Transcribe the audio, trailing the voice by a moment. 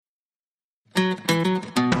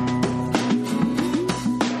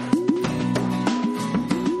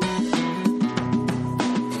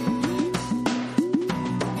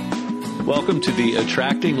Welcome to the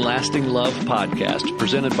Attracting Lasting Love podcast,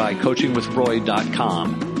 presented by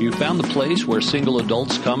CoachingWithRoy.com. You found the place where single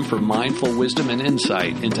adults come for mindful wisdom and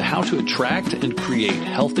insight into how to attract and create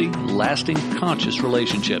healthy, lasting, conscious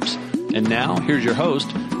relationships. And now, here's your host,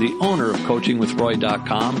 the owner of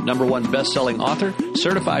CoachingWithRoy.com, #1 best-selling author,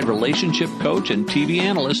 certified relationship coach, and TV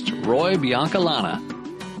analyst, Roy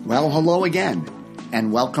Biancalana. Well, hello again,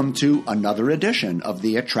 and welcome to another edition of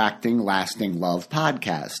the Attracting Lasting Love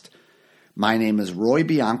podcast. My name is Roy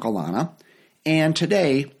Biancalana, and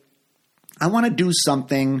today I want to do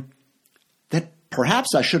something that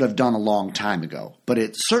perhaps I should have done a long time ago, but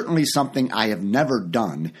it's certainly something I have never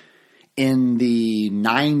done in the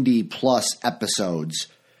 90-plus episodes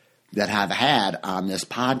that I've had on this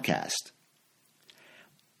podcast.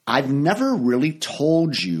 I've never really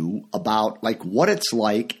told you about what it's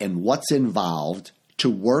like and what's involved to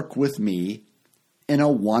work with me in a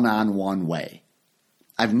one-on-one way.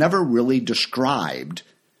 I've never really described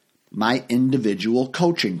my individual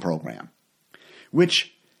coaching program,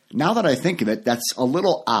 which, now that I think of it, that's a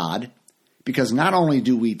little odd, because not only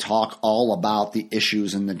do we talk all about the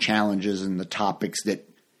issues and the challenges and the topics that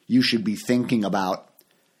you should be thinking about,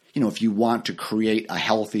 if you want to create a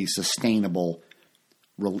healthy, sustainable,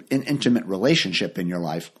 intimate relationship in your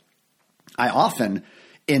life, I often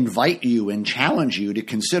invite you and challenge you to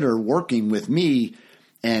consider working with me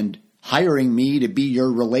and hiring me to be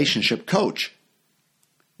your relationship coach,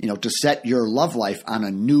 to set your love life on a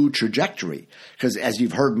new trajectory. Because as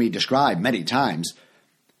you've heard me describe many times,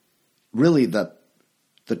 really the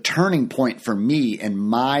turning point for me and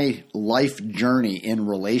my life journey in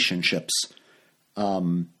relationships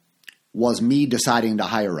was me deciding to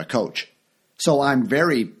hire a coach. So I'm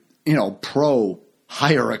very, pro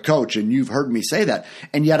hire a coach, and you've heard me say that.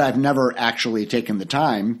 And yet I've never actually taken the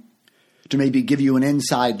time to maybe give you an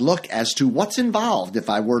inside look as to what's involved if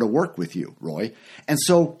I were to work with you, Roy. And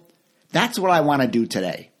so that's what I want to do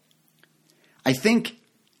today. I think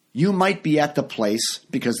you might be at the place,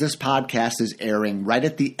 because this podcast is airing right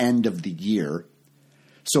at the end of the year.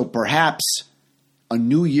 So perhaps a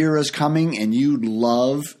new year is coming and you'd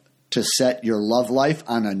love to set your love life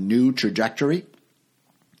on a new trajectory.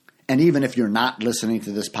 And even if you're not listening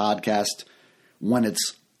to this podcast when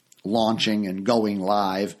it's launching and going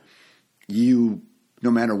live, no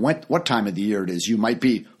matter what time of the year it is, you might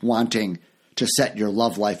be wanting to set your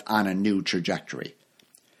love life on a new trajectory.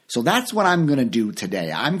 So that's what I'm going to do today.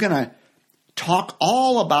 I'm going to talk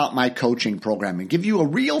all about my coaching program and give you a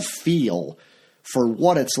real feel for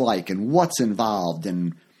what it's like and what's involved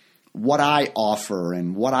and what I offer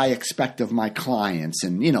and what I expect of my clients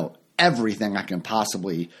and, everything I can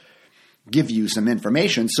possibly give you some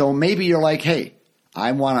information. So maybe you're like, hey,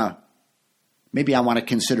 I want to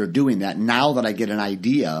consider doing that now that I get an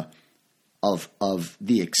idea of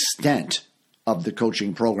the extent of the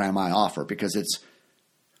coaching program I offer, because it's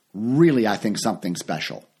really, I think, something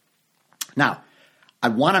special. Now, I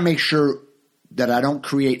want to make sure that I don't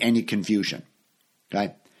create any confusion.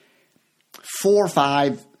 Okay? 4,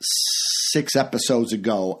 5, 6 episodes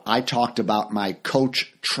ago, I talked about my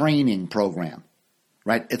coach training program,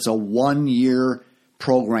 right? It's a 1-year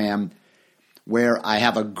program where I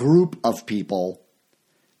have a group of people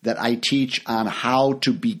that I teach on how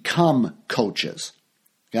to become coaches.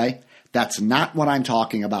 Okay? That's not what I'm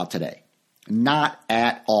talking about today. Not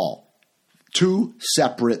at all. 2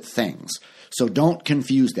 separate things. So don't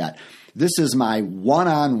confuse that. This is my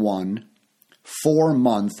one-on-one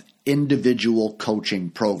 4-month individual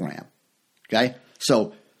coaching program. Okay?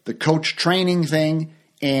 So the coach training thing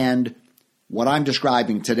and what I'm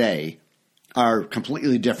describing today are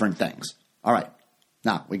completely different things. All right.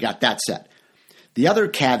 Now, we got that set. The other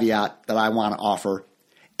caveat that I want to offer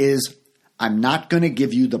is I'm not going to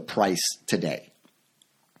give you the price today.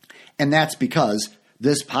 And that's because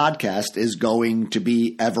this podcast is going to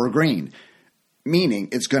be evergreen, meaning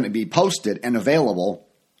it's going to be posted and available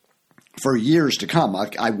for years to come.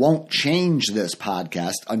 I won't change this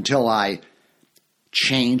podcast until I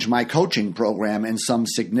change my coaching program in some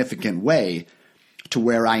significant way to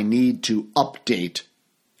where I need to update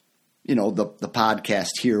the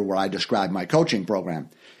podcast here where I describe my coaching program.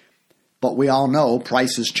 But we all know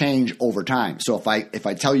prices change over time. So if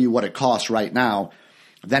I tell you what it costs right now,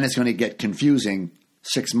 then it's going to get confusing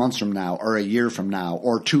 6 months from now or a year from now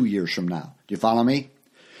or 2 years from now. Do you follow me?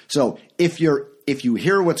 So if you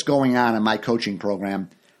hear what's going on in my coaching program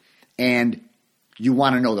and you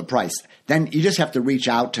want to know the price, then you just have to reach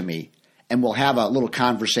out to me and we'll have a little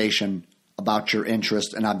conversation about your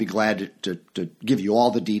interest, and I'd be glad to give you all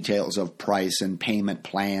the details of price and payment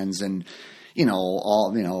plans and,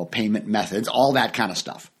 all, payment methods, all that kind of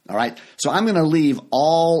stuff. All right. So I'm going to leave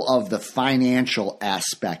all of the financial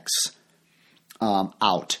aspects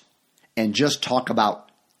out and just talk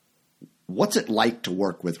about what's it like to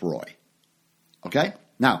work with Roy. Okay.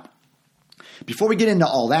 Now, before we get into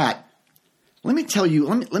all that, let me tell you.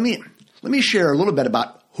 Let me share a little bit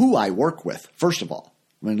about who I work with. First of all,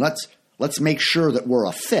 I mean, let's make sure that we're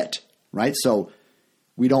a fit, right? So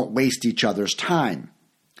we don't waste each other's time.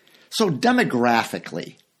 So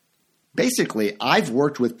demographically, basically, I've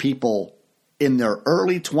worked with people in their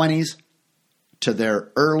early 20s to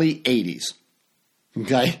their early 80s.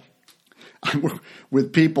 Okay? I work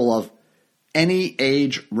with people of any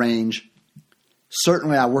age range.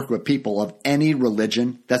 Certainly, I work with people of any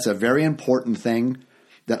religion. That's a very important thing,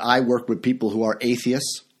 that I work with people who are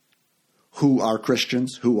atheists, who are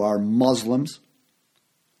Christians, who are Muslims,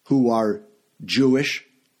 who are Jewish,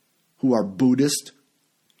 who are Buddhist,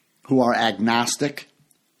 who are agnostic.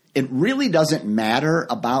 It really doesn't matter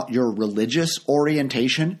about your religious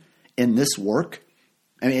orientation in this work.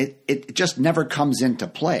 I mean, it just never comes into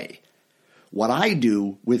play. What I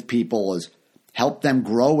do with people is help them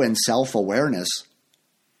grow in self-awareness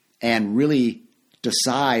and really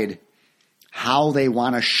decide how they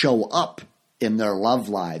want to show up in their love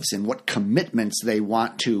lives and what commitments they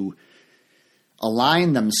want to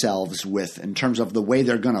align themselves with in terms of the way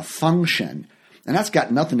they're going to function. And that's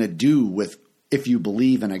got nothing to do with if you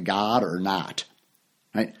believe in a God or not,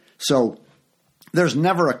 right? So there's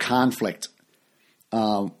never a conflict.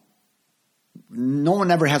 No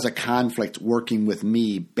one ever has a conflict working with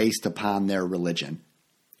me based upon their religion,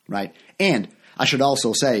 right? And I should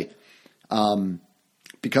also say,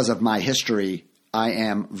 because of my history, I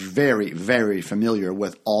am very, very familiar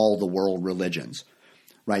with all the world religions,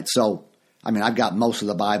 right? So, I mean, I've got most of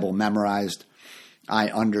the Bible memorized. I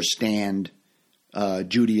understand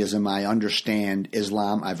Judaism. I understand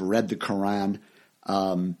Islam. I've read the Quran.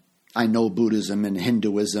 I know Buddhism and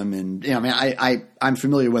Hinduism, and I mean, I'm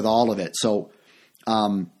familiar with all of it. So,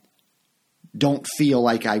 don't feel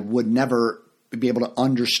like I would never be able to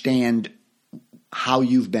understand how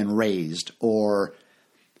you've been raised or,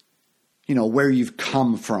 where you've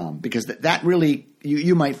come from, because that really,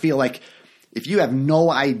 you might feel like if you have no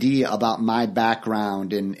idea about my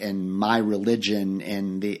background and my religion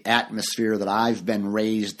and the atmosphere that I've been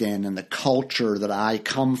raised in and the culture that I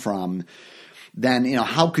come from, then,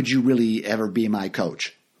 how could you really ever be my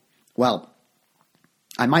coach? Well,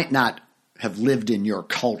 I might not have lived in your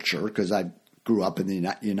culture because I grew up in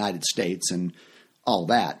the United States and all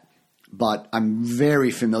that, but I'm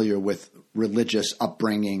very familiar with religious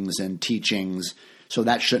upbringings and teachings, so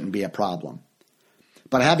that shouldn't be a problem.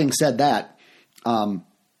 But having said that,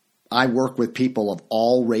 I work with people of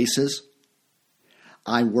all races.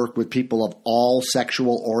 I work with people of all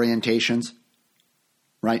sexual orientations,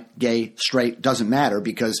 right? Gay, straight, doesn't matter,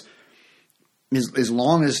 because as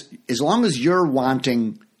long as you're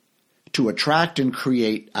wanting to attract and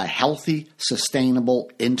create a healthy, sustainable,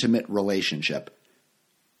 intimate relationship,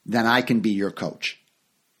 then I can be your coach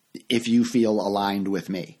if you feel aligned with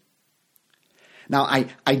me. Now,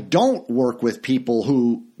 I don't work with people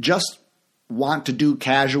who just want to do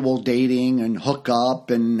casual dating and hook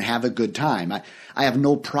up and have a good time. I have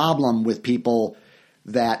no problem with people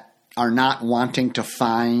that are not wanting to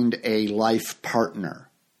find a life partner.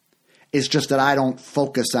 It's just that I don't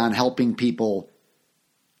focus on helping people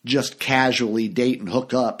just casually date and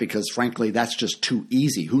hook up because, frankly, that's just too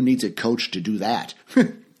easy. Who needs a coach to do that?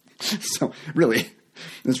 So really,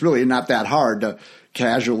 it's really not that hard to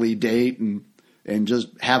casually date and just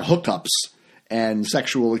have hookups and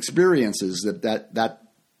sexual experiences.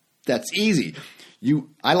 That's easy.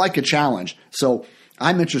 I like a challenge. So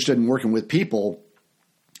I'm interested in working with people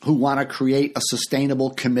who want to create a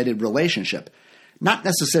sustainable, committed relationship. Not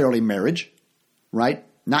necessarily marriage, right?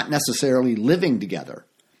 Not necessarily living together,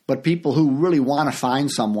 but people who really want to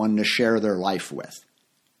find someone to share their life with.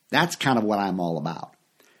 That's kind of what I'm all about.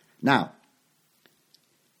 Now,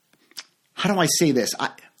 how do I say this?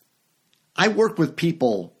 I work with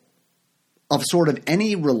people of sort of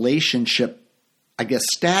any relationship, I guess,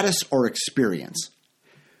 status or experience.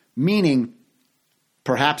 Meaning,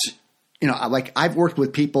 perhaps, like I've worked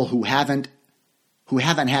with people who haven't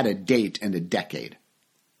had a date in a decade.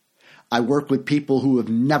 I work with people who have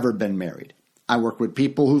never been married. I work with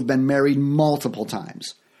people who've been married multiple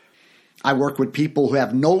times. I work with people who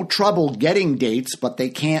have no trouble getting dates, but they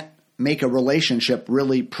can't make a relationship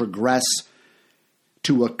really progress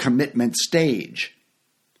to a commitment stage.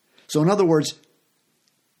 So in other words,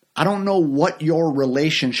 I don't know what your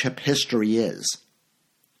relationship history is,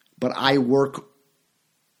 but I work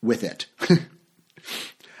with it.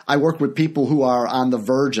 I work with people who are on the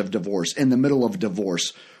verge of divorce, in the middle of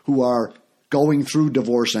divorce, who are going through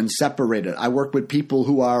divorce and separated. I work with people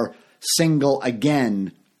who are single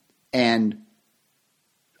again and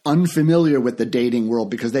unfamiliar with the dating world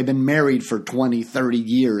because they've been married for 20, 30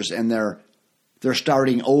 years and they're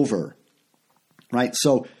starting over, right?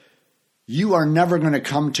 So you are never going to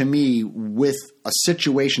come to me with a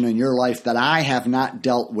situation in your life that I have not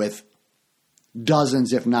dealt with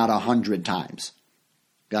dozens, if not 100 times,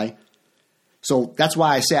 okay? So that's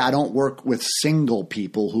why I say I don't work with single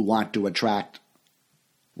people who want to attract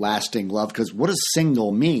lasting love, because what does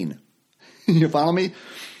single mean? You follow me?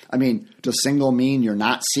 I mean, does single mean you're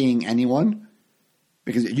not seeing anyone?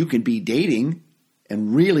 Because you could be dating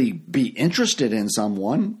and really be interested in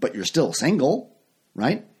someone, but you're still single,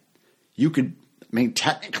 right? You could, I mean,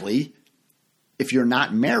 technically, if you're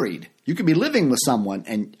not married, you could be living with someone,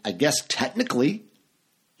 and I guess technically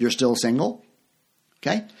you're still single,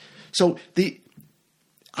 okay? So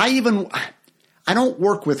I don't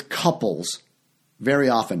work with couples very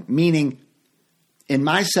often, meaning in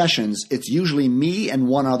my sessions, it's usually me and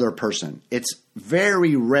one other person. It's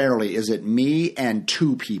very rarely is it me and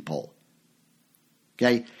two people,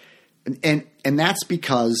 okay? And that's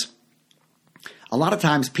because a lot of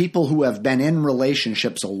times people who have been in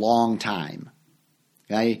relationships a long time,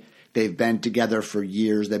 okay, they've been together for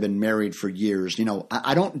years, they've been married for years. You know,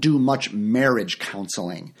 I don't do much marriage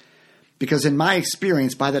counseling because in my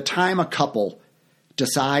experience, by the time a couple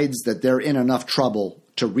decides that they're in enough trouble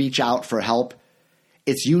to reach out for help,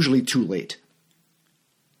 it's usually too late.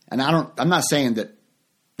 And I'm not saying that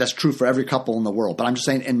that's true for every couple in the world, but I'm just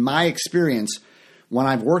saying in my experience, when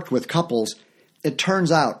I've worked with couples, it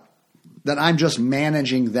turns out that I'm just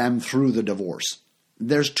managing them through the divorce.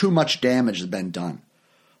 There's too much damage that's been done.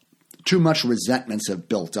 Too much resentments have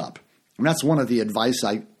built up. And that's one of the advice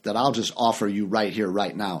that I'll just offer you right here,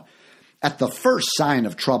 right now. At the first sign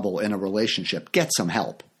of trouble in a relationship, get some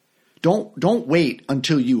help. Don't wait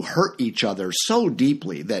until you hurt each other so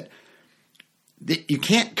deeply that you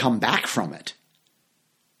can't come back from it.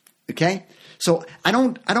 Okay? So I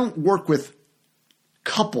don't work with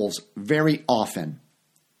couples very often,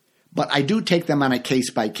 but I do take them on a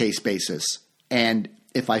case-by-case basis. And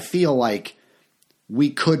if I feel like we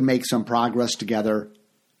could make some progress together,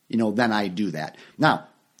 then I do that. Now,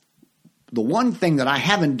 the one thing that I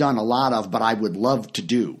haven't done a lot of, but I would love to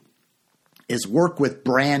do, is work with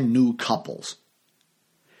brand new couples.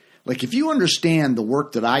 Like if you understand the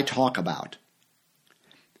work that I talk about,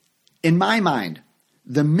 in my mind,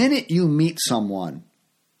 the minute you meet someone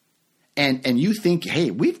and you think,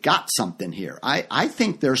 hey, we've got something here. I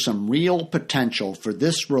think there's some real potential for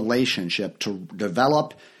this relationship to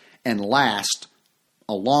develop and last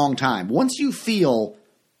a long time. Once you feel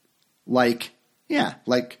like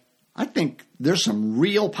I think there's some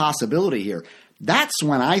real possibility here, that's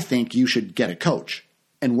when I think you should get a coach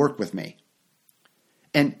and work with me.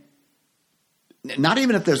 And not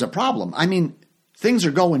even if there's a problem. I mean, things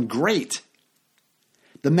are going great.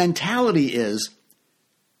 The mentality is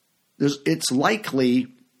it's likely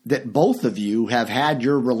that both of you have had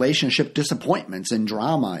your relationship disappointments and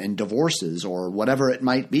drama and divorces or whatever it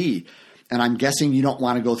might be. And I'm guessing you don't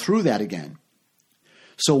want to go through that again.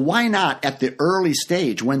 So why not at the early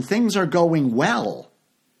stage when things are going well,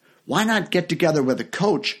 why not get together with a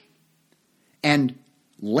coach and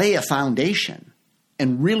lay a foundation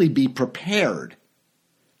and really be prepared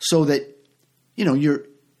so that,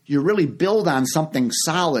 you really build on something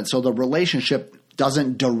solid so the relationship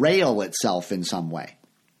doesn't derail itself in some way.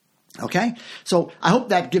 Okay? So I hope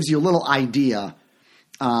that gives you a little idea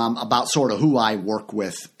about sort of who I work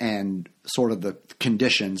with and sort of the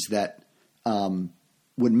conditions that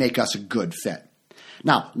would make us a good fit.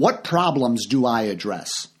 Now, what problems do I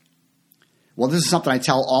address? Well, this is something I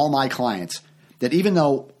tell all my clients, that even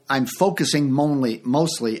though I'm focusing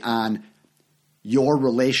mostly on your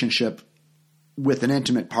relationship with an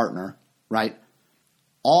intimate partner, right?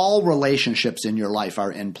 All relationships in your life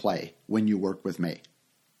are in play when you work with me.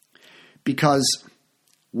 Because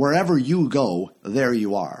wherever you go, there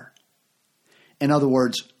you are. In other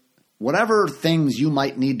words, whatever things you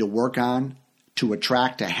might need to work on to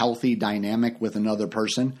attract a healthy dynamic with another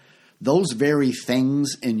person, those very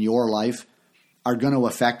things in your life are going to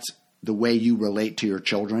affect the way you relate to your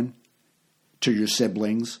children, to your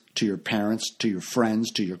siblings, to your parents, to your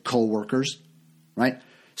friends, to your coworkers, right?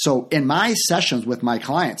 So in my sessions with my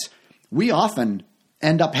clients, we often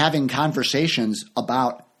end up having conversations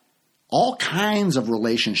about all kinds of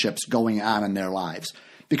relationships going on in their lives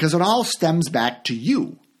because it all stems back to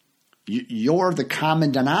you. You're the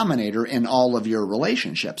common denominator in all of your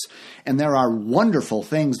relationships. And there are wonderful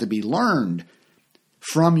things to be learned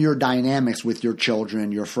from your dynamics with your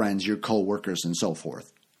children, your friends, your coworkers, and so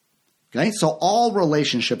forth. Okay, so all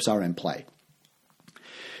relationships are in play.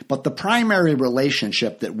 But the primary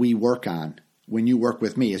relationship that we work on when you work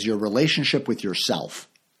with me is your relationship with yourself,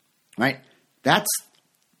 right? That's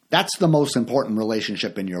the most important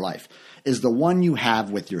relationship in your life, is the one you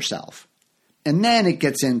have with yourself. And then it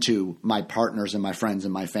gets into my partners and my friends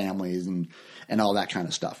and my families and all that kind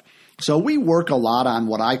of stuff. So we work a lot on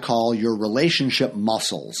what I call your relationship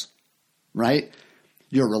muscles, right?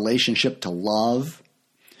 Your relationship to love,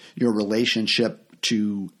 your relationship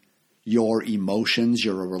to your emotions,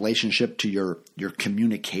 your relationship to your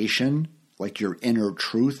communication, like your inner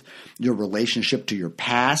truth, your relationship to your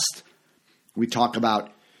past. We talk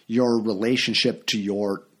about your relationship to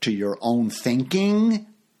your own thinking,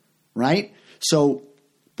 right? So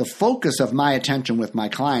the focus of my attention with my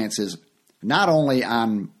clients is not only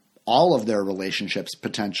on all of their relationships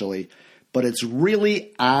potentially, but it's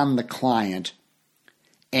really on the client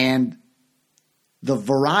and the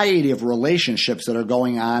variety of relationships that are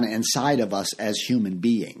going on inside of us as human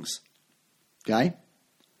beings. Okay?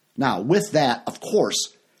 Now, with that, of course,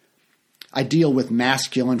 I deal with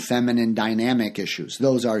masculine, feminine, dynamic issues.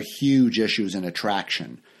 Those are huge issues in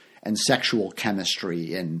attraction and sexual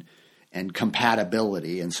chemistry and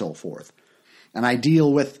compatibility and so forth. And I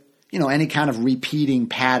deal with, any kind of repeating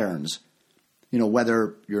patterns,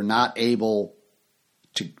 whether you're not able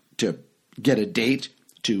to get a date,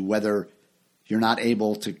 to whether you're not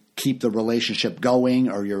able to keep the relationship going,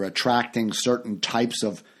 or you're attracting certain types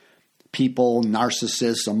of people,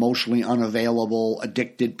 narcissists, emotionally unavailable,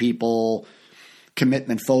 addicted people,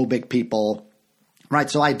 commitment phobic people, right?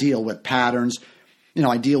 So I deal with patterns.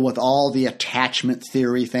 I deal with all the attachment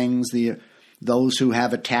theory things, those who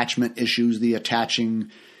have attachment issues, the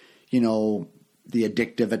attaching, the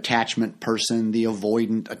addictive attachment person, the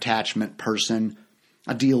avoidant attachment person.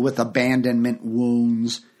 I deal with abandonment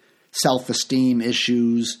wounds, self-esteem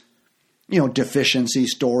issues, deficiency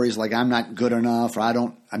stories like I'm not good enough, or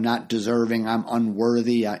I'm not deserving, I'm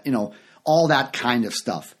unworthy, all that kind of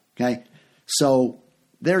stuff. Okay. So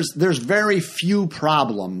there's very few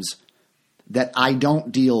problems that I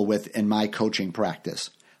don't deal with in my coaching practice,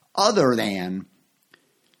 other than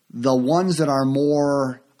the ones that are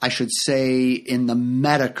more, I should say, in the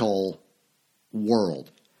medical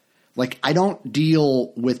world. Like, I don't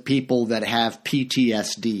deal with people that have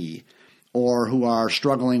PTSD or who are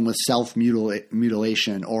struggling with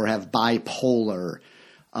self-mutilation or have bipolar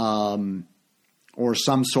or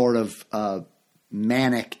some sort of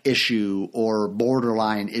manic issue or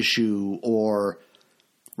borderline issue, or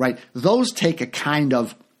right? Those take a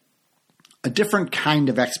different kind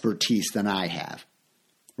of expertise than I have,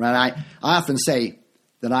 right? I often say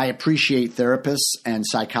that I appreciate therapists and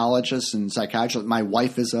psychologists and psychiatrists. My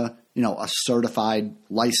wife is a certified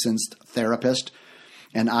licensed therapist,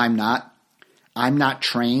 and I'm not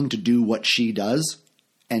trained to do what she does,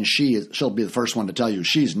 and she'll be the first one to tell you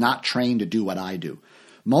she's not trained to do what I do.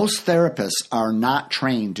 Most therapists are not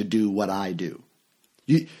trained to do what I do.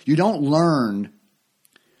 You don't learn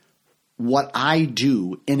what I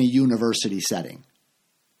do in a university setting.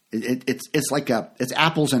 It's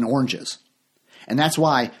apples and oranges. And that's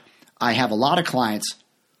why I have a lot of clients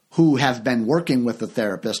who have been working with a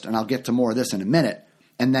therapist, and I'll get to more of this in a minute,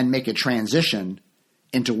 and then make a transition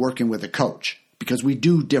into working with a coach, because we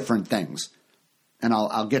do different things. And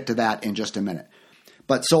I'll get to that in just a minute.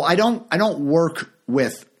 But so I don't work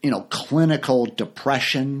with, clinical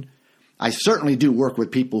depression. I certainly do work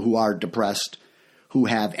with people who are depressed, who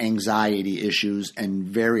have anxiety issues and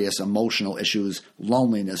various emotional issues,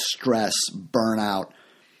 loneliness, stress, burnout,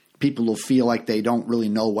 people who feel like they don't really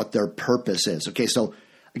know what their purpose is. Okay, so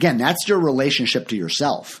again, that's your relationship to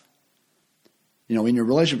yourself. In your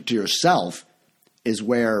relationship to yourself is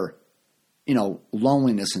where,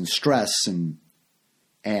 loneliness and stress and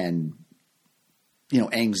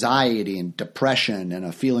anxiety and depression and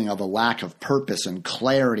a feeling of a lack of purpose and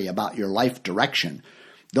clarity about your life direction,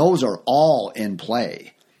 those are all in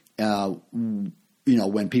play,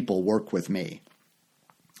 when people work with me.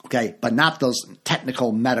 Okay, but not those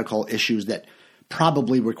technical medical issues that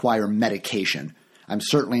probably require medication. I'm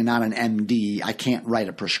certainly not an MD. I can't write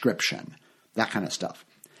a prescription, that kind of stuff.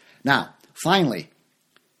 Now, finally,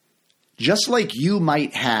 just like you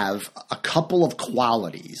might have a couple of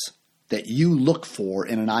qualities that you look for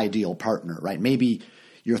in an ideal partner, right? Maybe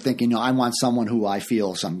you're thinking, I want someone who I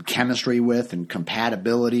feel some chemistry with and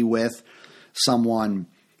compatibility with, someone,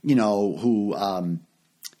 who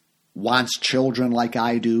wants children like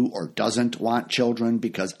I do or doesn't want children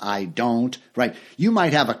because I don't, right? You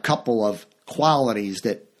might have a couple of qualities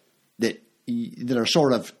that are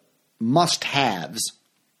sort of must-haves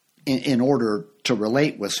in order to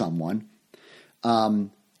relate with someone.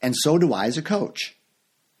 And so do I as a coach.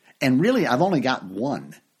 And really, I've only got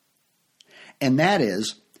one. And that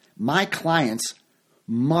is, my clients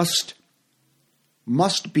must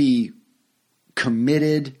be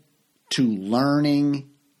committed to learning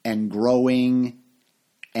and growing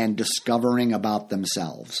and discovering about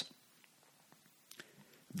themselves.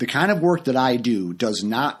 The kind of work that I do does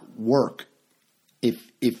not work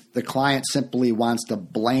if the client simply wants to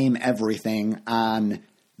blame everything on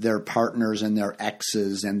their partners and their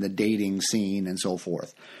exes and the dating scene and so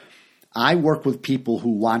forth. I work with people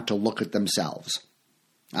who want to look at themselves.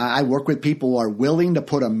 I work with people who are willing to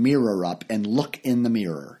put a mirror up and look in the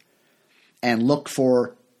mirror and look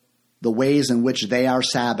for the ways in which they are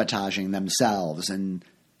sabotaging themselves and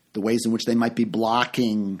the ways in which they might be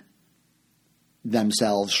blocking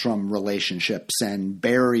themselves from relationships and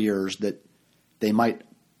barriers that they might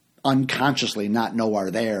unconsciously not know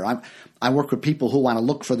are there. I work with people who want to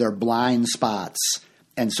look for their blind spots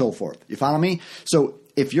and so forth. You follow me? So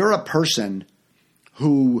if you're a person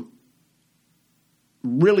who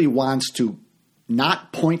really wants to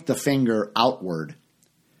not point the finger outward,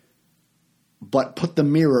 but put the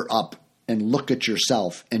mirror up and look at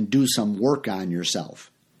yourself and do some work on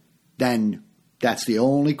yourself, then that's the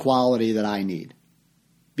only quality that I need.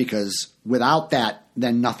 Because without that,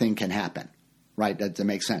 then nothing can happen, right? That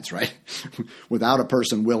makes sense, right? Without a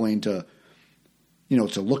person willing to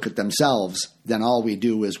look at themselves, then all we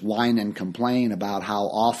do is whine and complain about how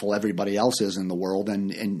awful everybody else is in the world,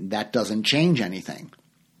 and that doesn't change anything.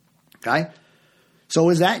 Okay? So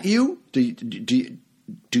is that you?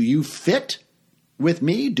 Do you fit with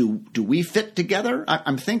me? Do we fit together?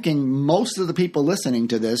 I'm thinking most of the people listening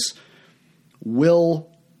to this will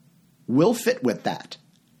fit with that.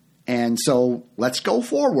 And so let's go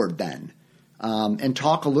forward then and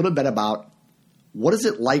talk a little bit about what is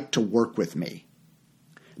it like to work with me.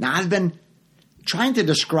 Now, I've been trying to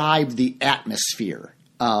describe the atmosphere,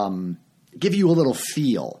 give you a little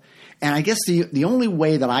feel. And I guess the only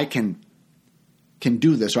way that I can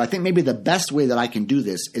do this, or I think maybe the best way that I can do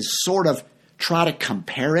this, is sort of try to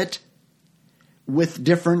compare it with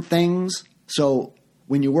different things. So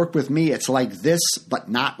when you work with me, it's like this, but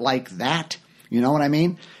not like that. You know what I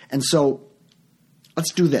mean? And so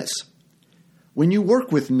let's do this. When you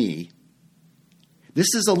work with me,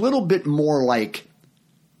 this is a little bit more like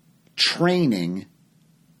training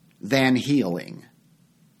than healing.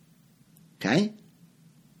 Okay?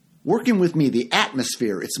 Working with me, the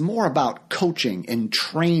atmosphere, it's more about coaching and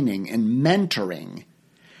training and mentoring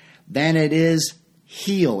than it is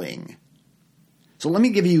healing. So let me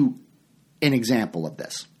give you an example of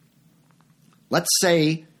this. Let's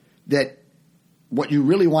say that what you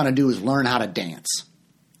really want to do is learn how to dance,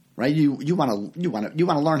 right? You want to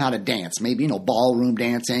learn how to dance, maybe ballroom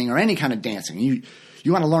dancing or any kind of dancing.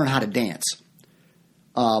 You want to learn how to dance,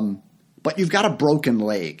 but you've got a broken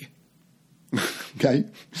leg. Okay,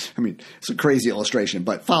 I mean it's a crazy illustration,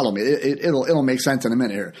 but follow me. It'll make sense in a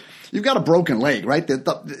minute here. You've got a broken leg, right?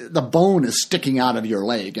 The bone is sticking out of your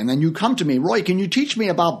leg, and then you come to me, Roy, can you teach me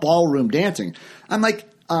about ballroom dancing? I'm like,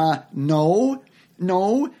 no.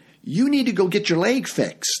 You need to go get your leg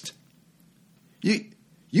fixed. You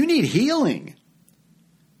need healing.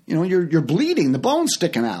 You're bleeding. The bone's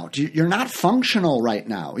sticking out. You're not functional right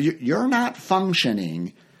now. You're not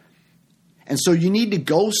functioning. And so you need to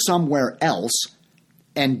go somewhere else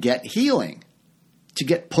and get healing, to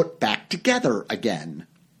get put back together again,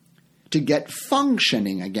 to get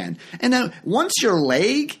functioning again. And then once your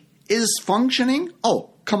leg is functioning, oh,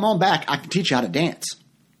 come on back. I can teach you how to dance,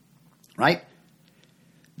 right?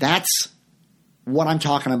 That's what I'm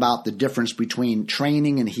talking about, the difference between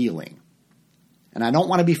training and healing. And I don't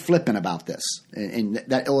want to be flippant about this. And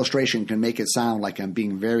that illustration can make it sound like I'm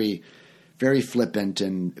being very, very flippant,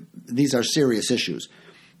 and these are serious issues.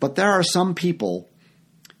 But there are some people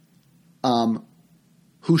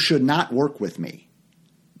who should not work with me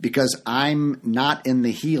because I'm not in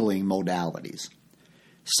the healing modalities.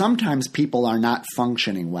 Sometimes people are not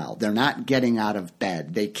functioning well. They're not getting out of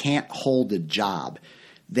bed. They can't hold a job.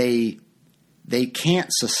 They can't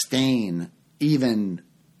sustain even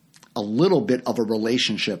a little bit of a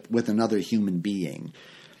relationship with another human being.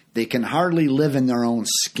 They can hardly live in their own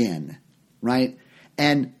skin, right?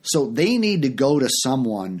 And so they need to go to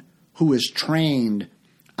someone who is trained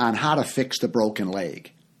on how to fix the broken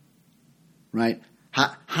leg, right?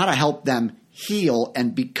 How to help them heal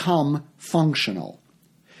and become functional.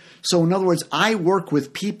 So in other words, I work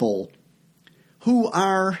with people who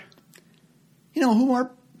are,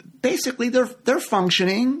 basically they're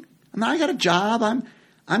functioning. I mean, I got a job.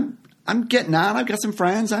 I'm getting on. I've got some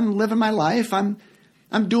friends. I'm living my life. I'm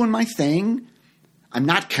doing my thing. I'm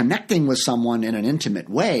not connecting with someone in an intimate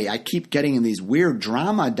way. I keep getting in these weird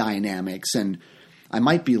drama dynamics, and I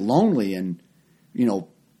might be lonely and,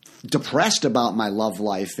 depressed about my love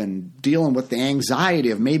life and dealing with the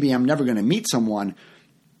anxiety of maybe I'm never going to meet someone.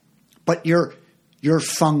 But you're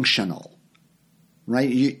functional,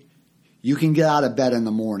 right? You can get out of bed in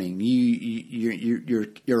the morning.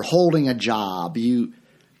 You're holding a job.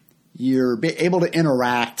 You're able to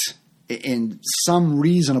interact in some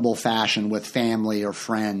reasonable fashion with family or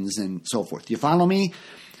friends and so forth. You follow me?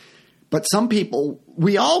 But some people,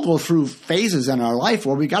 we all go through phases in our life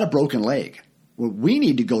where we got a broken leg. We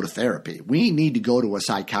need to go to therapy. We need to go to a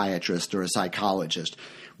psychiatrist or a psychologist.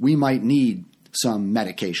 We might need some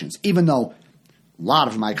medications, even though a lot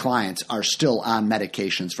of my clients are still on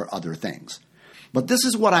medications for other things. But this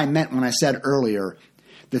is what I meant when I said earlier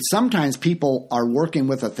that sometimes people are working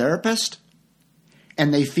with a therapist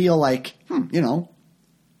and they feel like,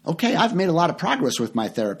 okay, I've made a lot of progress with my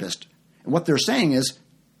therapist. And what they're saying is,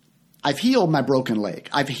 I've healed my broken leg.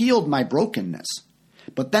 I've healed my brokenness.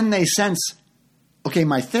 But then they sense, okay,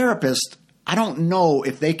 my therapist, I don't know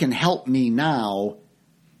if they can help me now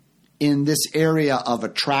in this area of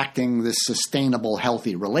attracting this sustainable,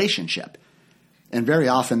 healthy relationship. And very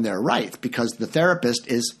often they're right, because the therapist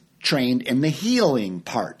is trained in the healing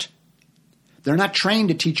part. They're not trained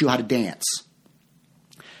to teach you how to dance.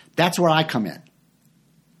 That's where I come in.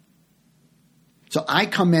 So I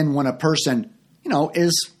come in when a person,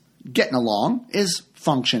 is getting along, is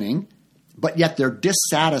functioning, but yet they're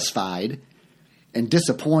dissatisfied and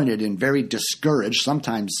disappointed and very discouraged,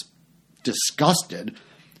 sometimes disgusted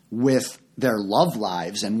with their love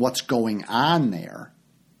lives and what's going on there.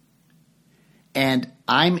 And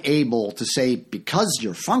I'm able to say, because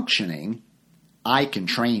you're functioning, I can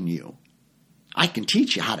train you. I can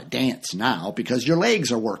teach you how to dance now because your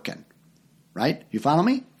legs are working, right? You follow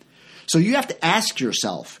me? So you have to ask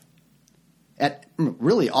yourself, at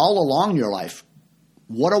really all along your life,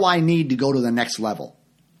 what do I need to go to the next level?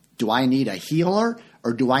 Do I need a healer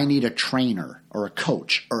or do I need a trainer or a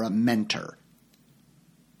coach or a mentor?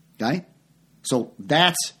 Okay? So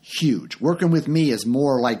that's huge. Working with me is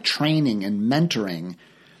more like training and mentoring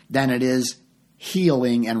than it is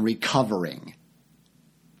healing and recovering.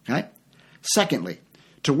 Okay? Secondly,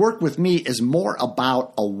 to work with me is more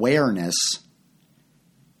about awareness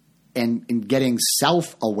and getting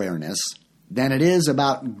self-awareness than it is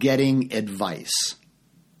about getting advice.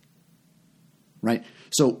 Right?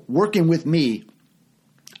 So working with me,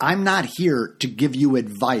 I'm not here to give you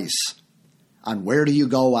advice on where do you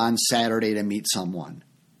go on Saturday to meet someone.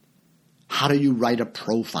 How do you write a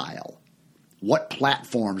profile? What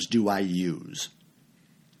platforms do I use?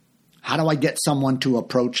 How do I get someone to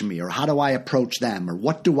approach me? Or how do I approach them? Or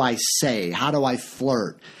what do I say? How do I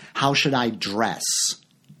flirt? How should I dress?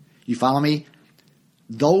 You follow me?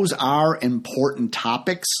 Those are important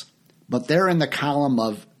topics, but they're in the column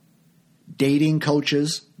of dating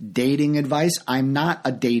coaches, dating advice. I'm not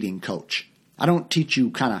a dating coach. I don't teach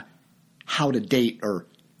you kind of how to date or,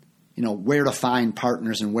 where to find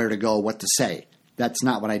partners and where to go, what to say. That's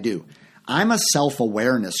not what I do. I'm a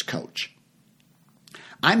self-awareness coach.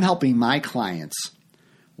 I'm helping my clients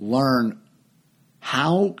learn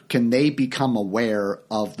how can they become aware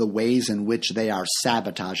of the ways in which they are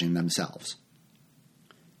sabotaging themselves.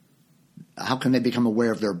 How can they become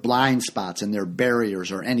aware of their blind spots and their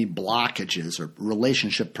barriers or any blockages or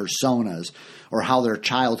relationship personas or how their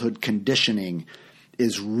childhood conditioning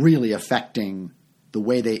is really affecting the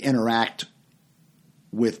way they interact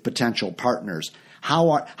with potential partners?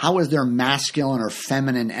 How is their masculine or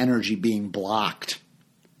feminine energy being blocked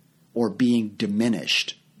or being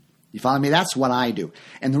diminished? You follow me? That's what I do.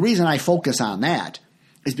 And the reason I focus on that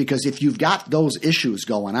is because if you've got those issues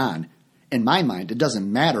going on, in my mind, it doesn't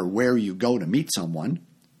matter where you go to meet someone.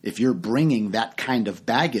 If you're bringing that kind of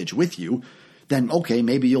baggage with you, then okay,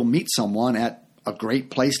 maybe you'll meet someone at a great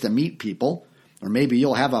place to meet people, or maybe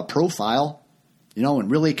you'll have a profile,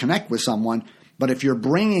 and really connect with someone. But if you're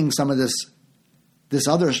bringing some of this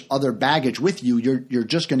other baggage with you, you're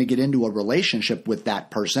just going to get into a relationship with that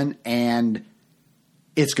person, and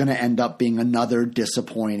it's going to end up being another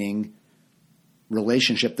disappointing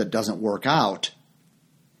relationship that doesn't work out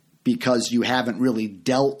because you haven't really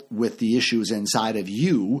dealt with the issues inside of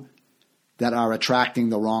you that are attracting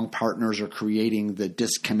the wrong partners or creating the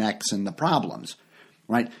disconnects and the problems,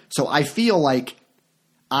 right? So I feel like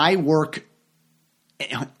I work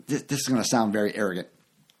 – this is going to sound very arrogant.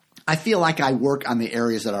 I feel like I work on the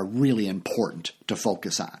areas that are really important to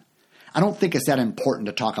focus on. I don't think it's that important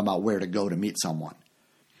to talk about where to go to meet someone.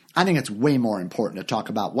 I think it's way more important to talk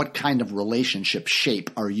about what kind of relationship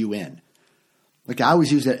shape are you in. Like I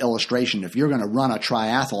always use that illustration. If you're going to run a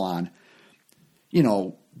triathlon,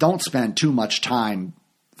 don't spend too much time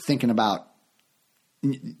thinking about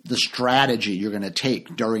the strategy you're going to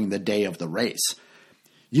take during the day of the race.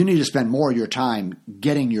 You need to spend more of your time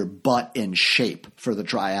getting your butt in shape for the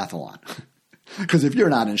triathlon. Because if you're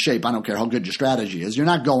not in shape, I don't care how good your strategy is, you're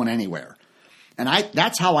not going anywhere. And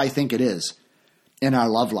that's how I think it is in our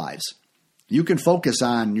love lives. You can focus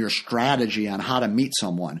on your strategy on how to meet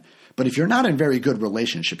someone, but if you're not in very good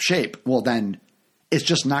relationship shape, well then it's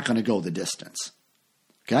just not going to go the distance.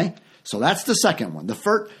 Okay? So that's the second one.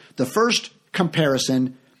 The first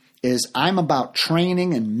comparison is I'm about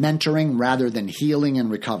training and mentoring rather than healing and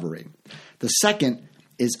recovery. The second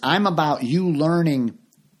is I'm about you learning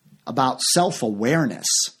about self-awareness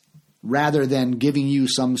rather than giving you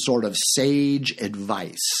some sort of sage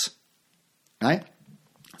advice. Right?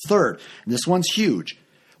 Third, this one's huge.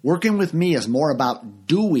 Working with me is more about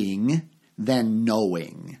doing than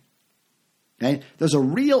knowing. Okay? There's a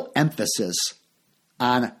real emphasis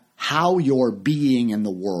on how you're being in the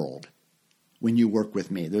world when you work with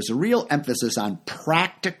me. There's a real emphasis on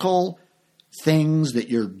practical things that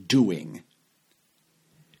you're doing,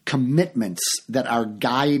 commitments that are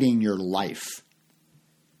guiding your life,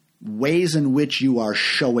 ways in which you are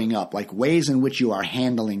showing up, like ways in which you are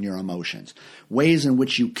handling your emotions, ways in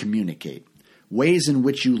which you communicate, ways in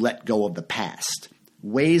which you let go of the past,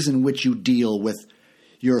 ways in which you deal with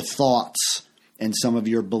your thoughts and some of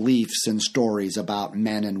your beliefs and stories about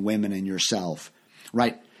men and women and yourself,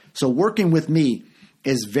 right? So working with me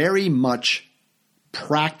is very much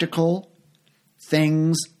practical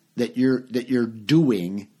things that you're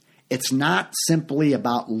doing. It's not simply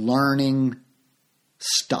about learning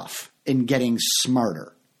stuff and getting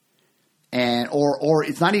smarter. Or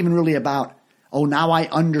it's not even really about, now I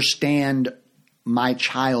understand my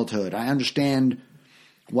childhood. I understand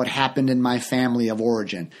what happened in my family of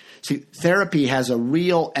origin. See, therapy has a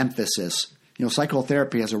real emphasis,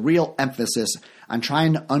 psychotherapy has a real emphasis on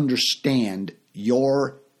trying to understand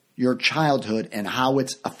your childhood and how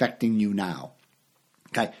it's affecting you now.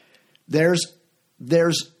 Okay? There's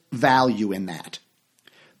value in that.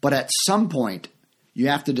 But at some point, you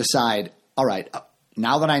have to decide, all right,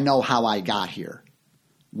 now that I know how I got here,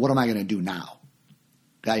 what am I going to do now?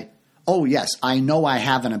 Okay? Oh, yes, I know I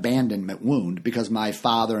have an abandonment wound because my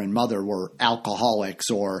father and mother were alcoholics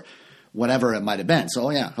or whatever it might have been.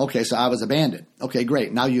 So, so I was abandoned. Okay,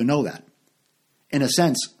 great. Now you know that. In a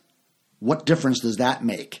sense, what difference does that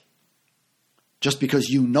make? Just because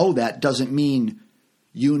you know that doesn't mean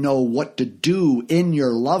you know what to do in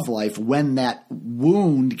your love life when that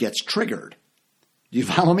wound gets triggered. Do you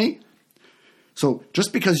follow me? So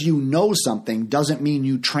just because you know something doesn't mean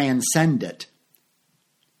you transcend it.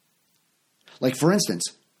 Like, for instance,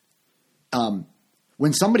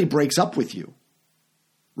 when somebody breaks up with you,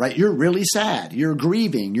 right, you're really sad, you're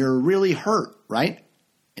grieving, you're really hurt, right?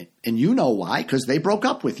 And you know why, because they broke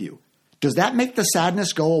up with you. Does that make the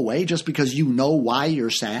sadness go away just because you know why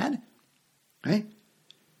you're sad? Okay?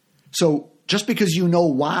 So just because you know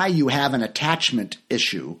why you have an attachment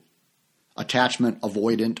issue, attachment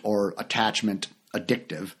avoidant or attachment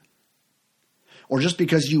addictive, or just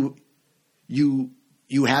because you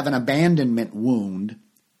have an abandonment wound,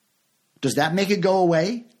 does that make it go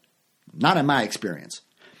away? Not in my experience.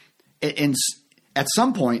 At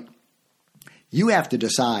some point, you have to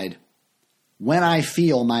decide, when I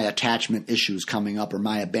feel my attachment issues coming up or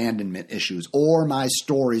my abandonment issues or my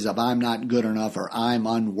stories of I'm not good enough or I'm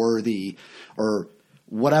unworthy or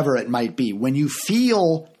whatever it might be, when you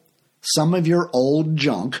feel some of your old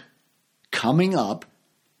junk coming up,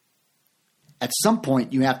 at some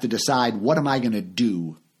point you have to decide, what am I going to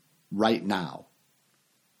do right now?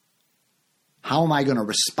 How am I going to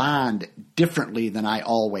respond differently than I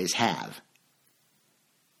always have?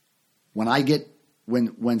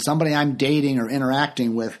 When somebody I'm dating or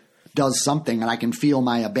interacting with does something and I can feel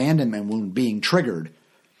my abandonment wound being triggered,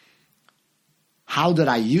 how did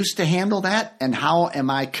I used to handle that and how am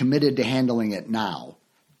I committed to handling it now?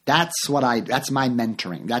 That's my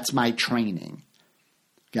mentoring. That's my training.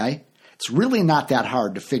 Okay? It's really not that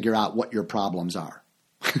hard to figure out what your problems are.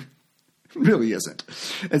 It really isn't.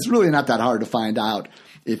 It's really not that hard to find out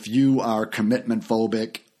if you are commitment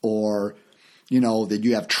phobic or, that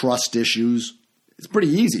you have trust issues. It's pretty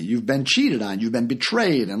easy. You've been cheated on. You've been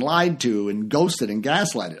betrayed and lied to and ghosted and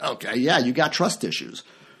gaslighted. Okay, yeah, you got trust issues.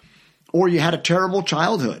 Or you had a terrible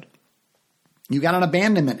childhood. You got an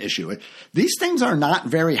abandonment issue. These things are not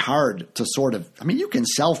very hard to you can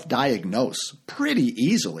self-diagnose pretty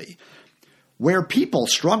easily. Where people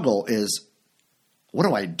struggle is, what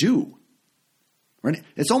do I do? Right?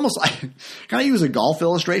 It's almost like, can I use a golf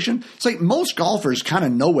illustration? It's like most golfers kind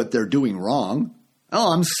of know what they're doing wrong.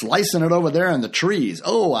 Oh, I'm slicing it over there in the trees.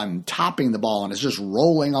 Oh, I'm topping the ball and it's just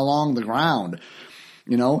rolling along the ground.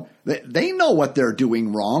 You know, they know what they're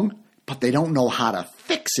doing wrong, but they don't know how to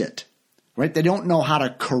fix it. Right? They don't know how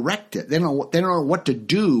to correct it. They don't know what to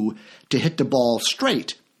do to hit the ball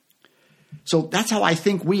straight. So that's how I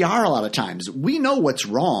think we are a lot of times. We know what's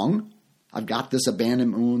wrong. I've got this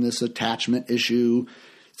abandonment, this attachment issue,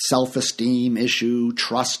 self-esteem issue,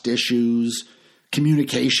 trust issues,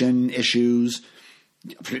 communication issues.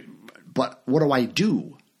 But what do I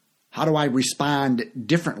do? How do I respond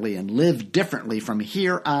differently and live differently from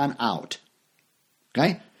here on out?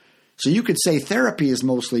 Okay? So you could say therapy is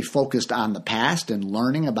mostly focused on the past and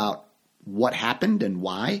learning about what happened and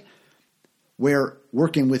why, where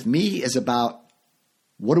working with me is about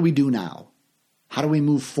what do we do now? How do we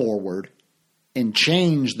move forward and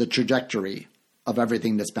change the trajectory of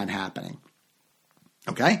everything that's been happening?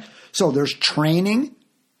 Okay? So there's training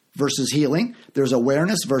versus healing. There's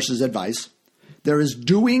awareness versus advice. There is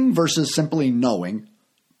doing versus simply knowing.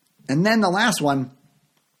 And then the last one,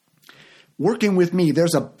 working with me,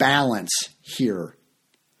 there's a balance here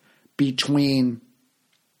between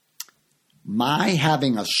my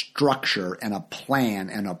having a structure and a plan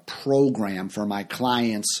and a program for my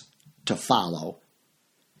clients to follow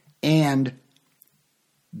and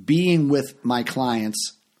being with my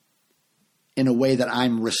clients in a way that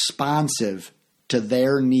I'm responsive to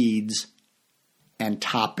their needs and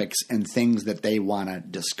topics and things that they want to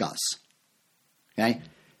discuss. Okay?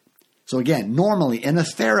 So again, normally in a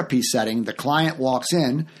therapy setting, the client walks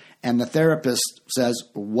in and the therapist says,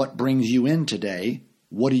 what brings you in today?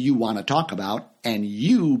 What do you want to talk about? And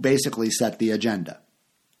you basically set the agenda.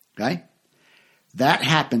 Okay? That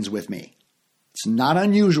happens with me. It's not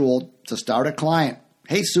unusual to start a client.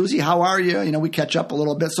 Hey, Susie, how are you? You know, we catch up a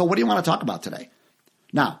little bit. So what do you want to talk about today?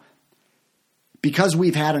 Now, because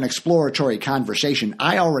we've had an exploratory conversation,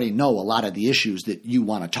 I already know a lot of the issues that you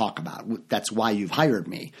want to talk about. That's why you've hired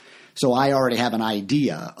me. So I already have an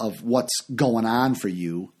idea of what's going on for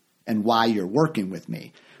you and why you're working with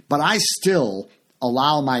me. But I still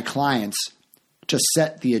allow my clients to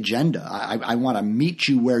set the agenda. I want to meet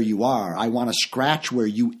you where you are. I want to scratch where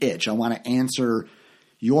you itch. I want to answer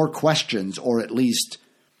your questions or at least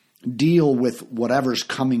deal with whatever's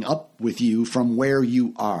coming up with you from where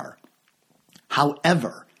you are.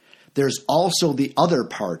 However, there's also the other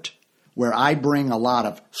part where I bring a lot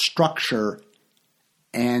of structure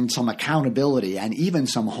and some accountability and even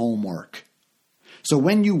some homework. So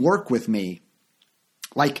when you work with me,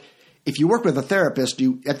 like if you work with a therapist,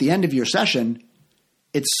 you at the end of your session,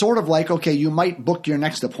 it's sort of like, okay, you might book your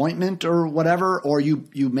next appointment or whatever, or you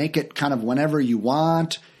make it kind of whenever you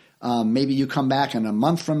want. Maybe you come back in a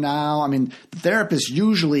month from now. I mean, the therapist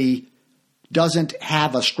usually doesn't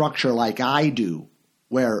have a structure like I do,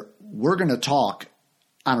 where we're going to talk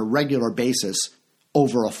on a regular basis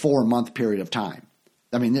over a 4-month period of time.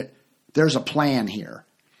 I mean, there's a plan here,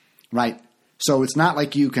 right? So it's not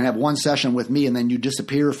like you can have one session with me and then you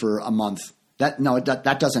disappear for a month.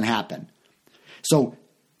 That doesn't happen. So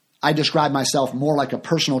I describe myself more like a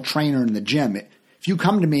personal trainer in the gym. If you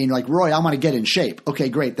come to me and you're like, Roy, I want to get in shape. Okay,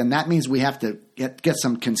 great. Then that means we have to get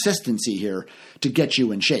some consistency here to get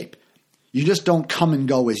you in shape. You just don't come and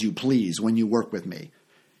go as you please when you work with me.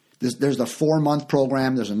 There's a 4-month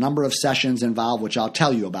program. There's a number of sessions involved, which I'll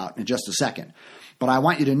tell you about in just a second. But I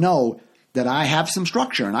want you to know that I have some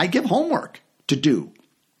structure and I give homework to do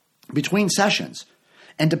between sessions.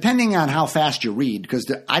 And depending on how fast you read, because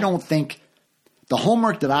I don't think the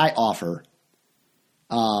homework that I offer,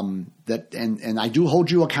 and I do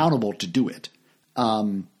hold you accountable to do it,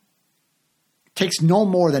 takes no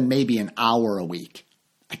more than maybe an hour a week.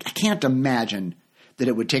 I can't imagine that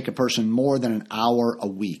it would take a person more than an hour a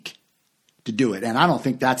week to do it. And I don't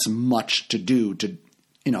think that's much to do to,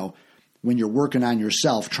 when you're working on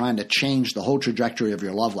yourself, trying to change the whole trajectory of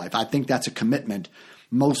your love life. I think that's a commitment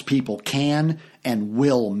most people can and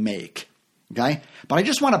will make. Okay? But I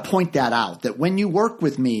just want to point that out, that when you work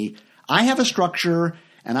with me, I have a structure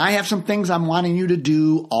and I have some things I'm wanting you to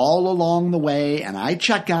do all along the way, and I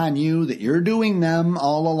check on you that you're doing them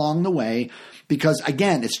all along the way. Because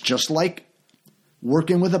again, it's just like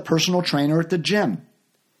working with a personal trainer at the gym.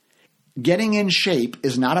 Getting in shape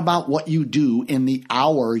is not about what you do in the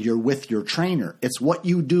hour you're with your trainer. It's what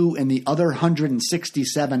you do in the other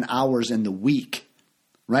 167 hours in the week,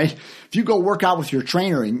 right? If you go work out with your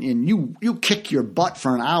trainer and you kick your butt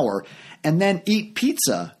for an hour and then eat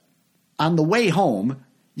pizza on the way home,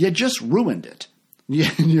 you just ruined it.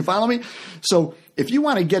 You follow me? So if you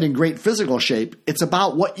want to get in great physical shape, it's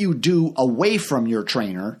about what you do away from your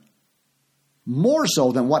trainer more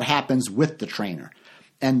so than what happens with the trainer.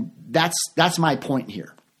 And that's my point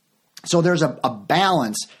here. So there's a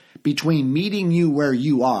balance between meeting you where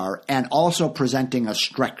you are and also presenting a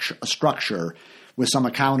structure with some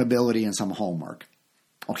accountability and some homework.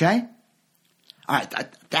 Okay? All right,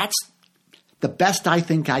 that's the best I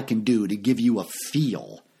think I can do to give you a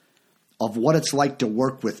feel of what it's like to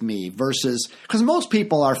work with me versus, because most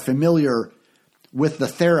people are familiar with the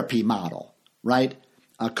therapy model, right?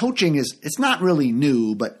 Coaching it's not really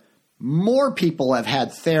new, but more people have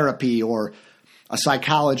had therapy or a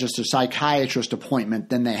psychologist or psychiatrist appointment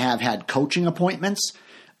than they have had coaching appointments.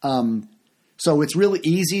 So it's really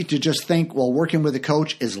easy to just think, well, working with a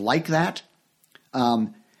coach is like that.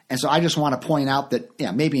 And so I just want to point out that,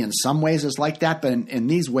 yeah, maybe in some ways it's like that, but in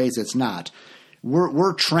these ways it's not.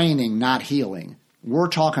 We're training, not healing. We're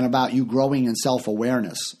talking about you growing in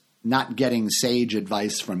self-awareness, not getting sage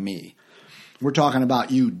advice from me. We're talking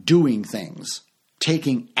about you doing things,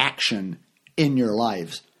 taking action in your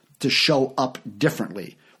lives to show up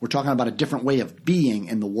differently. We're talking about a different way of being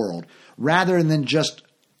in the world rather than just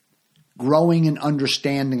growing and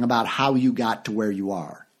understanding about how you got to where you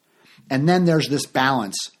are. And then there's this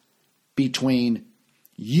balance between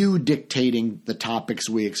you dictating the topics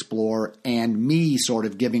we explore and me sort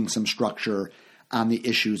of giving some structure on the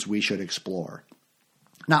issues we should explore.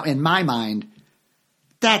 Now, in my mind,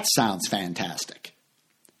 that sounds fantastic.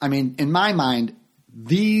 I mean, in my mind,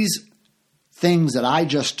 these things that I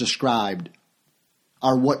just described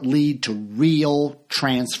are what lead to real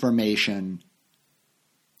transformation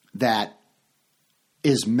that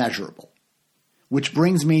is measurable. Which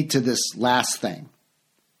brings me to this last thing.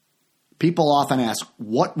 People often ask,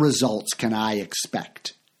 what results can I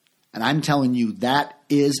expect? And I'm telling you, that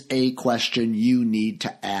is a question you need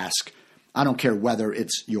to ask. I don't care whether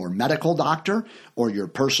it's your medical doctor or your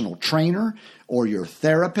personal trainer or your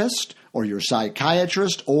therapist or your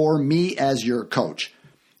psychiatrist or me as your coach.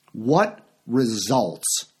 What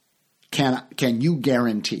results can you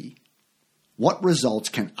guarantee? What results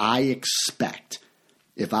can I expect?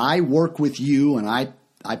 If I work with you and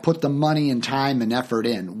I put the money and time and effort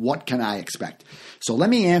in, what can I expect? So let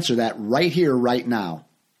me answer that right here, right now,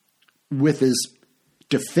 with as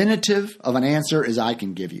definitive of an answer as I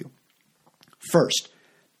can give you. First,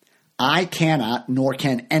 I cannot, nor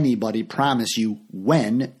can anybody promise you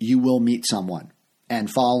when you will meet someone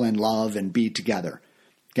and fall in love and be together.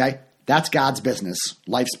 Okay? That's God's business,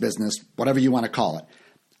 life's business, whatever you want to call it.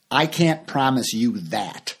 I can't promise you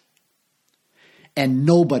that. And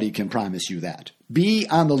nobody can promise you that. Be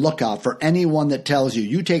on the lookout for anyone that tells you,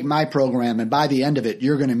 you take my program and by the end of it,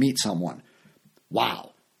 you're going to meet someone.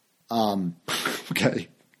 Wow. Okay.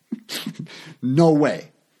 No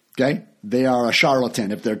way. Okay. They are a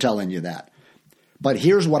charlatan if they're telling you that. But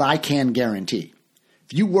here's what I can guarantee.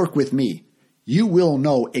 If you work with me, you will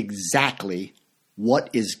know exactly what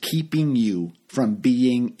is keeping you from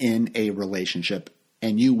being in a relationship,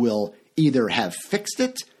 and you will either have fixed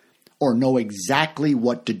it or know exactly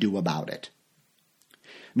what to do about it.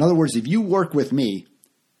 In other words, if you work with me,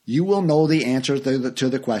 you will know the answer to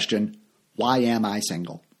the question, why am I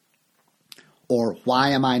single? Or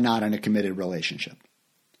why am I not in a committed relationship?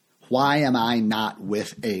 Why am I not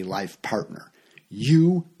with a life partner?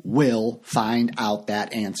 You will find out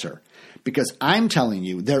that answer. Because I'm telling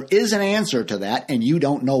you, there is an answer to that and you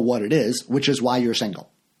don't know what it is, which is why you're single.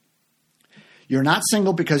 You're not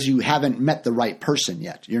single because you haven't met the right person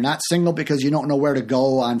yet. You're not single because you don't know where to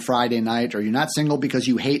go on Friday night, or you're not single because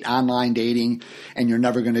you hate online dating and you're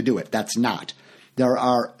never going to do it. That's not. There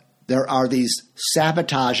are these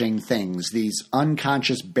sabotaging things, these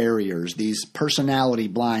unconscious barriers, these personality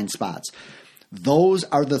blind spots. Those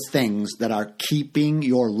are the things that are keeping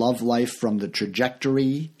your love life from the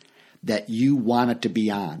trajectory that you want it to be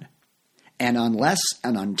on. And unless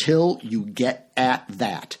and until you get at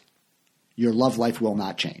that, your love life will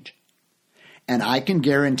not change. And I can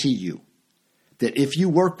guarantee you that if you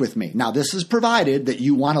work with me, now this is provided that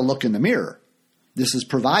you want to look in the mirror. This is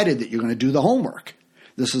provided that you're going to do the homework.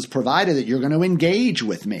 This is provided that you're going to engage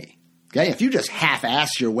with me. Okay? If you just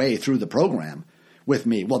half-ass your way through the program with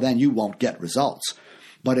me, well, then you won't get results.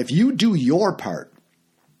 But if you do your part,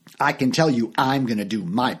 I can tell you I'm going to do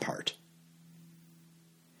my part.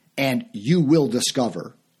 And you will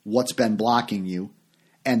discover what's been blocking you.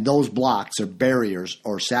 And those blocks or barriers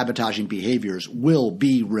or sabotaging behaviors will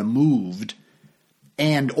be removed,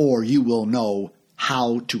 and or you will know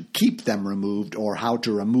how to keep them removed or how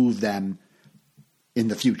to remove them in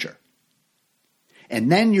the future.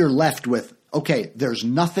 And then you're left with, okay, there's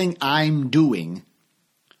nothing I'm doing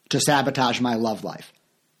to sabotage my love life.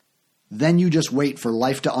 Then you just wait for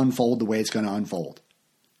life to unfold the way it's going to unfold.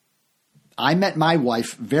 I met my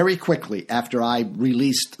wife very quickly after I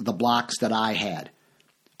released the blocks that I had.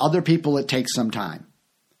 Other people, it takes some time.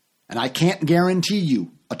 And I can't guarantee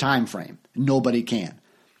you a time frame. Nobody can.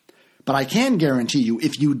 But I can guarantee you,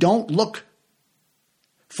 if you don't look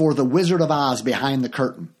for the Wizard of Oz behind the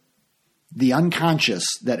curtain, the unconscious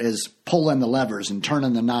that is pulling the levers and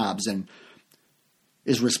turning the knobs and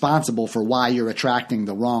is responsible for why you're attracting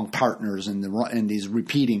the wrong partners and these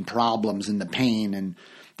repeating problems and the pain and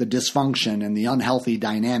the dysfunction and the unhealthy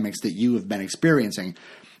dynamics that you have been experiencing,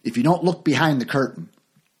 if you don't look behind the curtain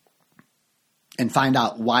and find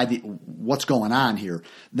out what's going on here,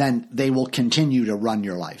 then they will continue to run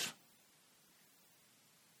your life.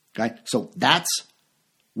 Okay? So that's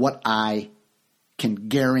what I can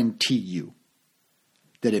guarantee you,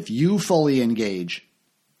 that if you fully engage,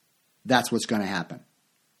 that's what's going to happen.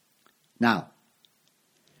 Now,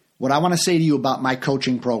 what I want to say to you about my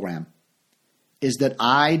coaching program is that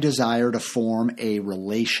I desire to form a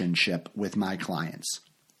relationship with my clients.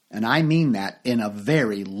 And I mean that in a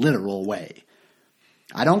very literal way.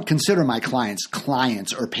 I don't consider my clients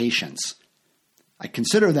or patients. I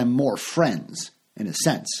consider them more friends in a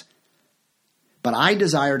sense. But I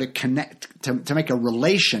desire to connect, to make a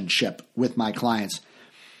relationship with my clients,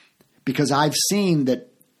 because I've seen that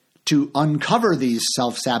to uncover these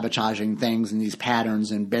self-sabotaging things and these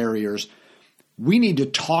patterns and barriers, we need to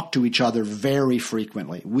talk to each other very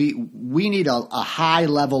frequently. We need a high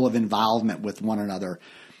level of involvement with one another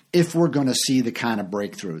if we're going to see the kind of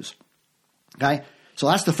breakthroughs. Okay? So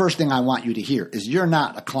that's the first thing I want you to hear, is you're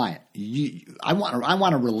not a client. I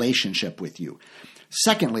want a relationship with you.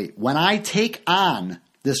 Secondly, when I take on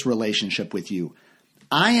this relationship with you,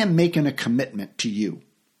 I am making a commitment to you.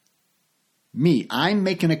 I'm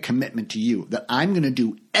making a commitment to you that I'm going to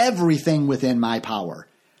do everything within my power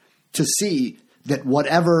to see that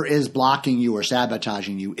whatever is blocking you or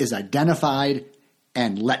sabotaging you is identified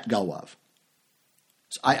and let go of.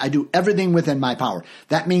 So I do everything within my power.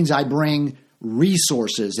 That means I bring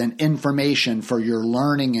resources and information for your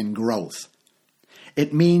learning and growth.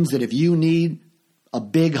 It means that if you need a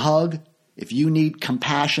big hug, if you need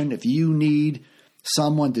compassion, if you need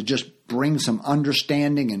someone to just bring some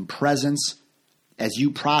understanding and presence as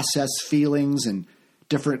you process feelings and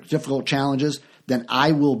different difficult challenges, then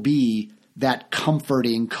I will be that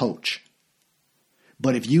comforting coach.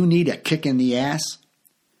 But if you need a kick in the ass,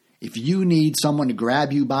 if you need someone to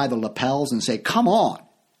grab you by the lapels and say, come on,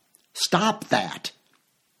 stop that.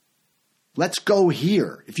 Let's go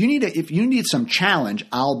here. If you need some challenge,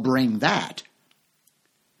 I'll bring that.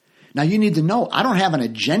 Now you need to know, I don't have an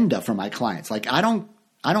agenda for my clients. Like I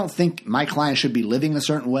don't think my clients should be living a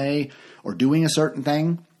certain way or doing a certain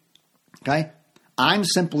thing. Okay? I'm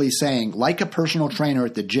simply saying, like a personal trainer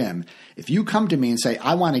at the gym, if you come to me and say,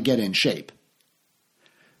 I want to get in shape,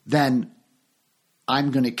 then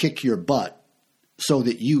I'm going to kick your butt so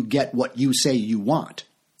that you get what you say you want.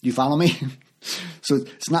 You follow me? So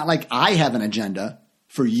it's not like I have an agenda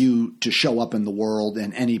for you to show up in the world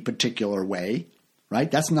in any particular way,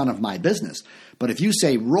 right? That's none of my business. But if you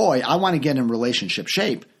say, Roy, I want to get in relationship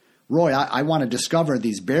shape. Roy, I want to discover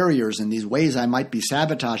these barriers and these ways I might be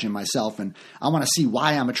sabotaging myself, and I want to see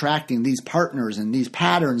why I'm attracting these partners and these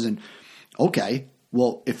patterns. And okay,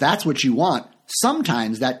 well, if that's what you want,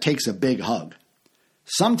 sometimes that takes a big hug.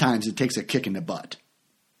 Sometimes it takes a kick in the butt.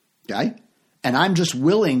 Okay? And I'm just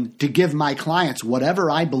willing to give my clients whatever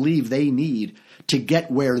I believe they need to get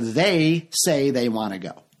where they say they want to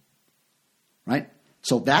go. Right?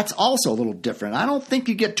 So that's also a little different. I don't think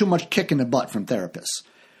you get too much kick in the butt from therapists.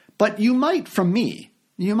 But you might from me.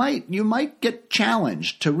 You might get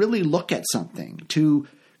challenged to really look at something, to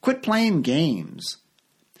quit playing games.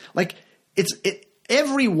 Like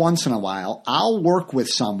every once in a while, I'll work with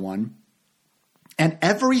someone, and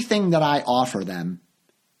everything that I offer them,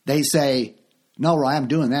 they say, no, Roy, I'm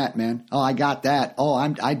doing that, man. Oh, I got that. Oh,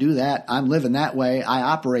 I do that. I'm living that way. I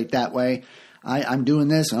operate that way. I'm doing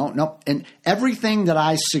this. Oh, no. And everything that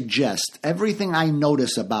I suggest, everything I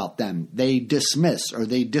notice about them, they dismiss or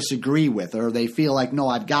they disagree with, or they feel like, no,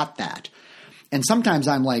 I've got that. And sometimes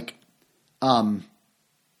I'm like, why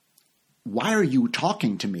are you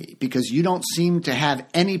talking to me? Because you don't seem to have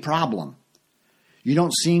any problem. You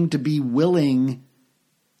don't seem to be willing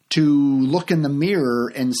to look in the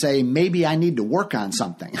mirror and say, maybe I need to work on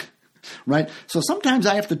something, right? So sometimes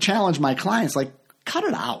I have to challenge my clients, like, cut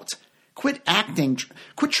it out. Quit acting,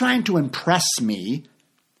 quit trying to impress me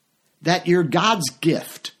that you're God's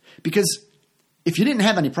gift. Because if you didn't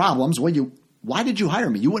have any problems, why did you hire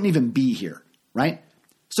me? You wouldn't even be here, right?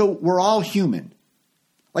 So we're all human.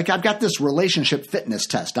 Like I've got this relationship fitness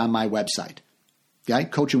test on my website, okay?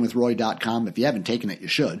 coachingwithroy.com. If you haven't taken it, you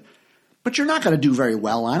should. But you're not going to do very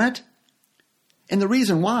well on it. And the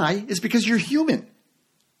reason why is because you're human.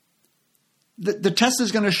 The test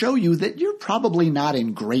is going to show you that you're probably not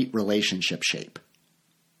in great relationship shape.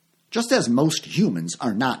 Just as most humans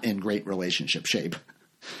are not in great relationship shape.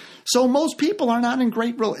 So most people are not in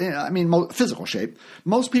physical shape.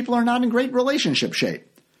 Most people are not in great relationship shape.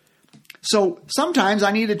 So sometimes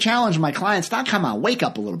I need to challenge my clients. Now, come on, wake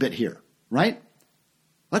up a little bit here, right?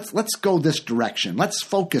 Let's go this direction. Let's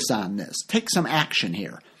focus on this. Take some action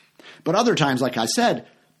here. But other times, like I said,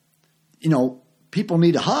 people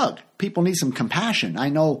need a hug. People need some compassion. I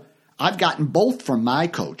know I've gotten both from my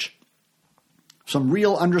coach. Some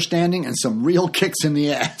real understanding and some real kicks in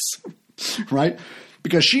the ass, right?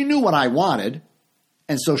 Because she knew what I wanted,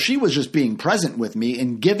 and so she was just being present with me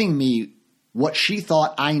and giving me what she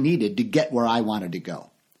thought I needed to get where I wanted to go.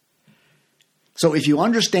 So if you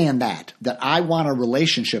understand that I want a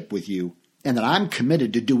relationship with you and that I'm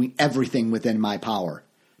committed to doing everything within my power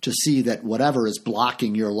to see that whatever is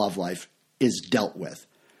blocking your love life is dealt with,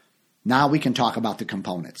 now we can talk about the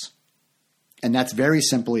components. And that's very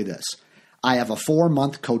simply this. I have a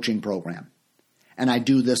 4-month coaching program. And I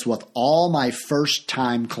do this with all my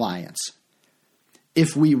first-time clients.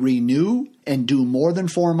 If we renew and do more than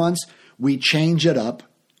 4 months, we change it up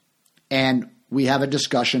and we have a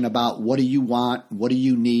discussion about what do you want, what do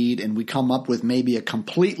you need, and we come up with maybe a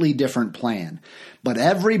completely different plan. But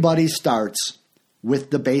everybody starts with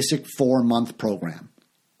the basic 4-month program.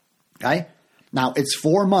 Okay? Now, it's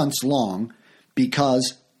 4 months long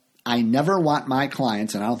because I never want my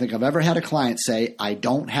clients, and I don't think I've ever had a client say, I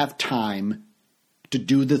don't have time to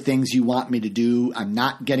do the things you want me to do. I'm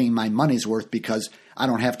not getting my money's worth because I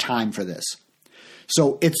don't have time for this.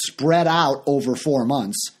 So it's spread out over 4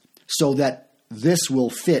 months so that this will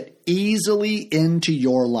fit easily into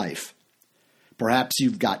your life. Perhaps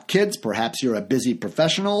you've got kids, perhaps you're a busy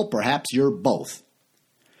professional, perhaps you're both.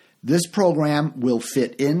 This program will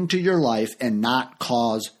fit into your life and not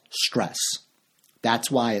cause stress. That's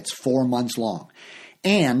why it's 4 months long.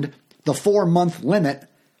 And the 4-month limit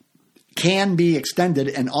can be extended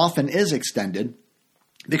and often is extended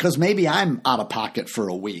because maybe I'm out of pocket for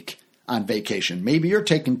a week on vacation. Maybe you're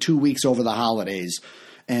taking 2 weeks over the holidays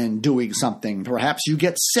and doing something. Perhaps you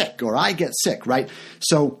get sick or I get sick, right?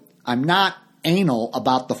 So I'm not anal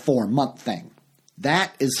about the 4-month thing.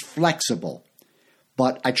 That is flexible.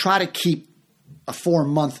 But I try to keep a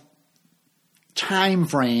 4-month time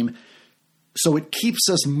frame so it keeps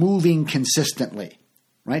us moving consistently.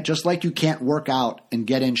 Right? Just like you can't work out and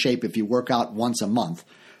get in shape if you work out once a month.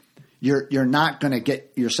 You're not going to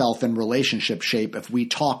get yourself in relationship shape if we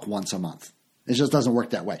talk once a month. It just doesn't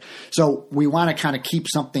work that way. So we want to kind of keep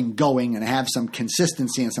something going and have some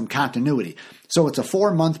consistency and some continuity. So it's a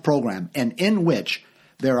 4-month program, and in which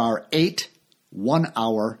there are 8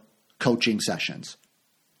 one-hour coaching sessions.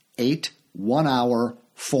 8 one-hour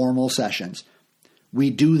formal sessions.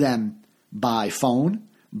 We do them by phone,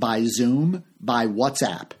 by Zoom, by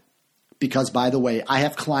WhatsApp. Because, by the way, I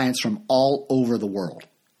have clients from all over the world.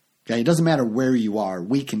 Okay, it doesn't matter where you are,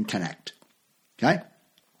 we can connect. Okay?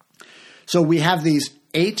 So we have these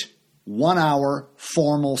 8 one-hour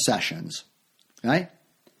formal sessions. Okay?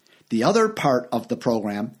 The other part of the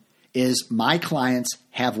program is my clients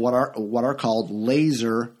have what are called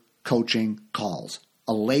laser coaching calls.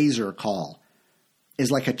 A laser call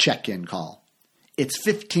is like a check-in call. It's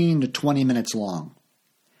 15 to 20 minutes long.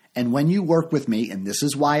 And when you work with me, and this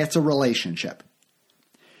is why it's a relationship,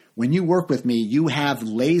 when you work with me, you have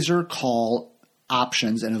laser call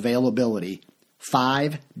options and availability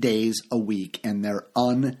 5 days a week, and they're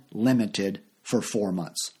unlimited for 4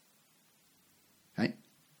 months. Okay?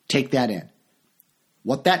 Take that in.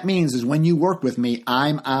 What that means is when you work with me,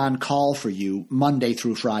 I'm on call for you Monday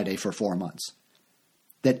through Friday for 4 months.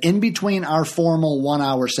 That in between our formal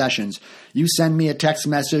 1-hour sessions, you send me a text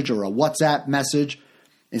message or a WhatsApp message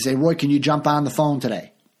and say, Roy, can you jump on the phone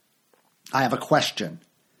today? I have a question.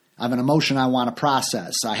 I have an emotion I want to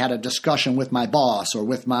process. I had a discussion with my boss or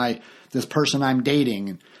with this person I'm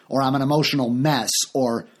dating, or I'm an emotional mess,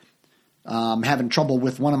 or having trouble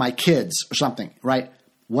with one of my kids or something, right?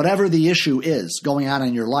 Whatever the issue is going on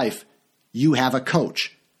in your life, you have a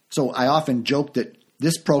coach. So I often joke that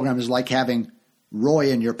this program is like having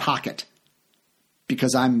Roy in your pocket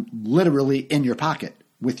because I'm literally in your pocket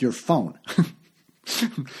with your phone.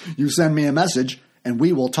 You send me a message and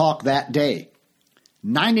we will talk that day.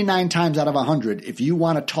 99 times out of 100, if you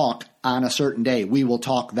want to talk on a certain day, we will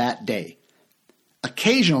talk that day.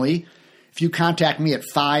 Occasionally, if you contact me at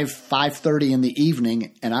 5:30 in the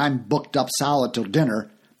evening and I'm booked up solid till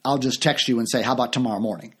dinner, I'll just text you and say, how about tomorrow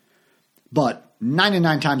morning? But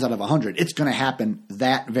 99 times out of 100, it's going to happen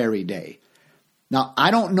that very day. Now,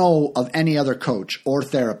 I don't know of any other coach or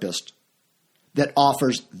therapist that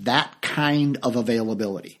offers that kind of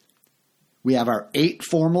availability. We have our 8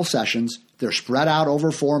 formal sessions. They're spread out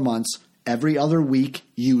over 4 months, every other week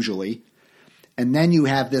usually. And then you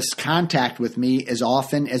have this contact with me as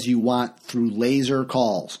often as you want through laser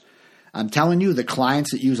calls. I'm telling you, the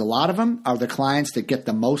clients that use a lot of them are the clients that get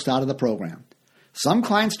the most out of the program. Some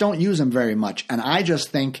clients don't use them very much, and I just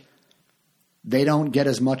think they don't get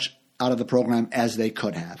as much out of the program as they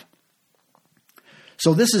could have.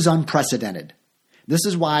 So this is unprecedented. This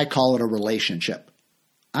is why I call it a relationship.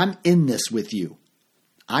 I'm in this with you.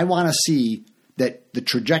 I want to see that the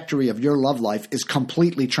trajectory of your love life is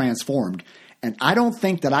completely transformed, and I don't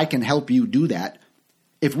think that I can help you do that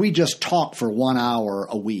if we just talk for 1 hour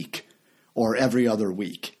a week or every other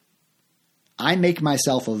week. I make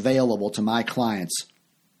myself available to my clients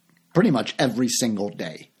pretty much every single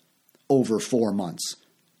day over 4 months.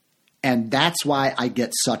 And that's why I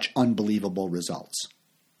get such unbelievable results.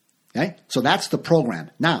 Okay? So that's the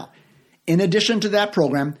program. Now, in addition to that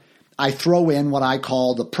program, I throw in what I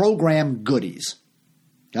call the program goodies.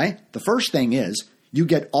 Okay? The first thing is you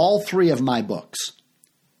get all 3 of my books,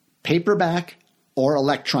 paperback or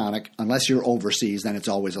electronic. Unless you're overseas, then it's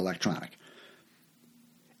always electronic.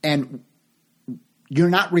 And you're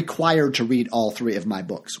not required to read all 3 of my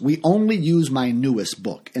books. We only use my newest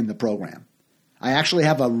book in the program. I actually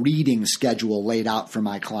have a reading schedule laid out for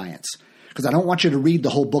my clients because I don't want you to read the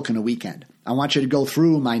whole book in a weekend. I want you to go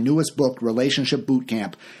through my newest book, Relationship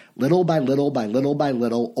Bootcamp, little by little by little by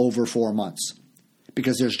little over 4 months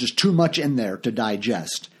because there's just too much in there to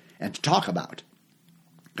digest and to talk about.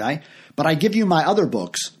 Okay? But I give you my other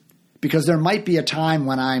books because there might be a time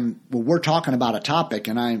when we're talking about a topic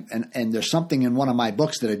and there's something in one of my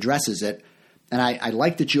books that addresses it, and I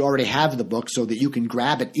like that you already have the book so that you can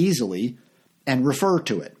grab it easily and refer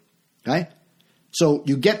to it. Okay? So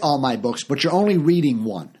you get all my books, but you're only reading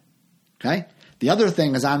one. Okay? The other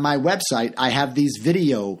thing is on my website, I have these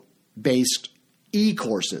video-based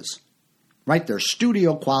e-courses. Right? They're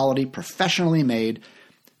studio quality, professionally made,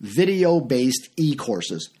 video-based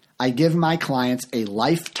e-courses. I give my clients a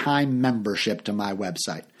lifetime membership to my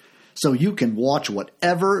website. So you can watch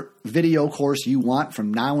whatever video course you want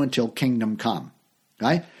from now until kingdom come.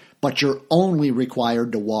 Okay? But you're only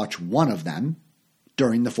required to watch one of them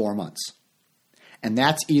during the 4 months. And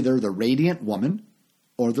that's either the Radiant Woman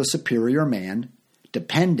or the Superior Man,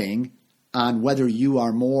 depending on whether you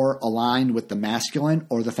are more aligned with the masculine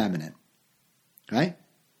or the feminine. Okay?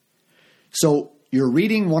 So you're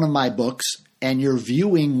reading one of my books and you're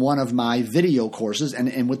viewing one of my video courses.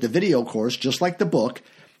 And with the video course, just like the book,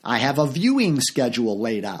 I have a viewing schedule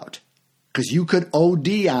laid out because you could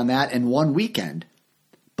OD on that in one weekend.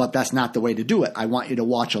 But that's not the way to do it. I want you to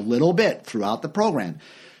watch a little bit throughout the program.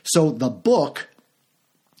 So the book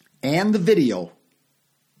and the video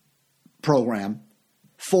program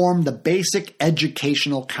form the basic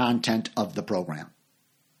educational content of the program.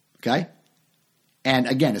 Okay? And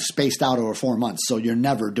again, it's spaced out over 4 months, so you're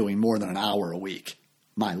never doing more than an hour a week.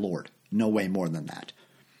 My Lord, no way more than that.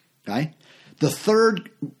 Okay? The third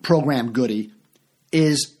program goodie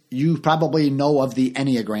is you probably know of the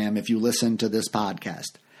Enneagram if you listen to this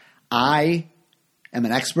podcast. I am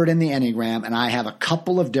an expert in the Enneagram, and I have a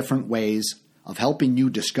couple of different ways of helping you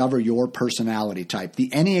discover your personality type. The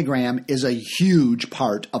Enneagram is a huge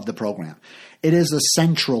part of the program. It is a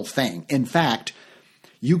central thing. In fact,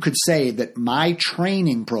 you could say that my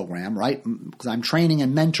training program, right, because I'm training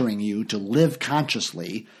and mentoring you to live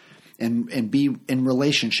consciously and be in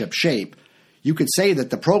relationship shape, you could say that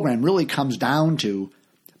the program really comes down to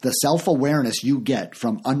the self-awareness you get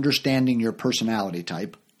from understanding your personality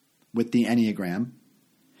type with the Enneagram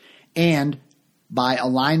and by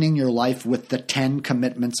aligning your life with the 10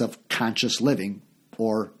 commitments of conscious living,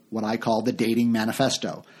 or what I call the dating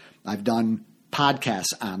manifesto. I've done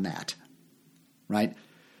podcasts on that, right?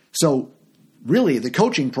 So really the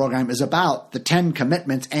coaching program is about the 10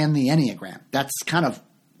 commitments and the Enneagram. That's kind of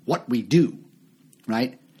what we do,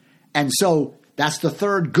 right? And so that's the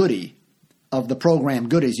third goodie of the program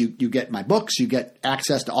goodies. You get my books, you get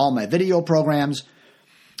access to all my video programs,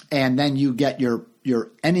 and then you get your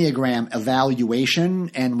Enneagram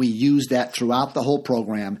evaluation, and we use that throughout the whole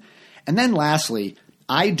program. And then lastly,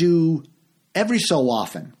 I do every so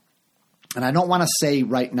often, and I don't want to say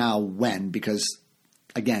right now when, because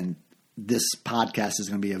again, this podcast is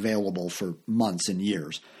going to be available for months and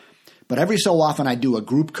years. But every so often I do a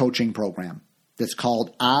group coaching program that's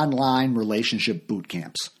called Online Relationship Boot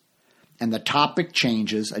Camps. and the topic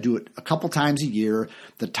changes. I do it a couple times a year.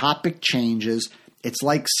 The topic changes. It's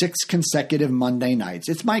like 6 consecutive Monday nights.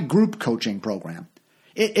 It's my group coaching program.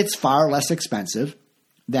 It's far less expensive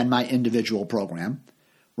than my individual program,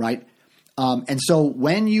 right? And so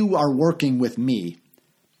when you are working with me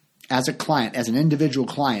as a client, as an individual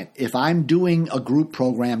client, if I'm doing a group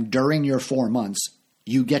program during your 4 months,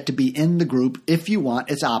 you get to be in the group if you want.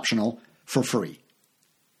 It's optional for free.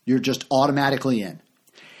 You're just automatically in.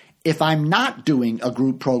 If I'm not doing a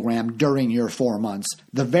group program during your 4 months,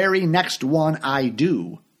 the very next one I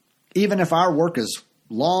do, even if our work is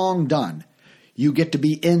long done, you get to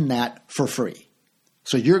be in that for free.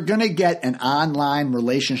 So you're going to get an online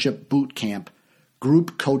relationship boot camp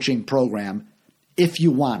group coaching program if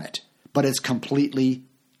you want it, but it's completely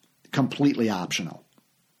optional.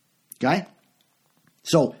 Okay?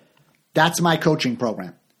 So that's my coaching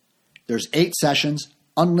program. There's 8 sessions,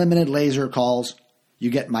 unlimited laser calls. You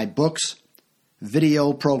get my books,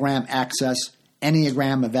 video program access,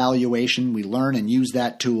 Enneagram evaluation. We learn and use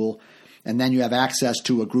that tool. And then you have access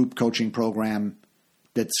to a group coaching program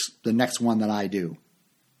that's the next one that I do.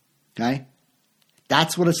 Okay?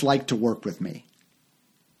 That's what it's like to work with me.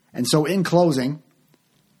 And so in closing,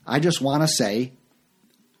 I just want to say,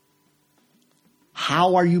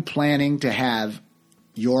 how are you planning to have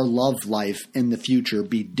your love life in the future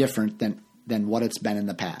be different than what it's been in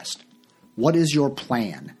the past? What is your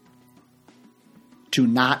plan to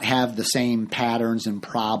not have the same patterns and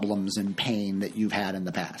problems and pain that you've had in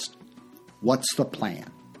the past? What's the plan?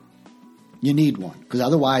 You need one, because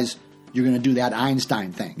otherwise you're going to do that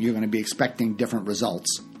Einstein thing. You're going to be expecting different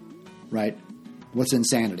results, right? What's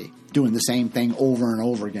insanity? Doing the same thing over and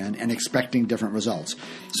over again and expecting different results.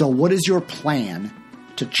 So what is your plan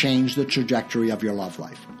to change the trajectory of your love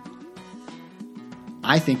life?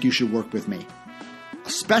 I think you should work with me,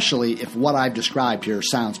 especially if what I've described here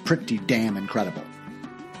sounds pretty damn incredible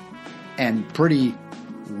and pretty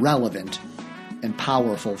relevant and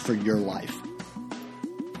powerful for your life.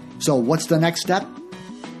 So what's the next step?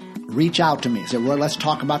 Reach out to me. Say, Roy, let's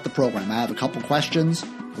talk about the program. I have a couple questions.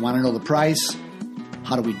 I want to know the price.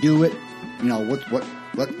 How do we do it? You know,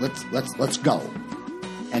 let's go.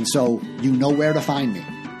 And so you know where to find me,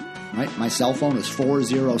 right? My cell phone is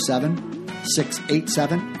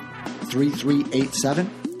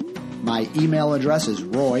 407-687-3387. My email address is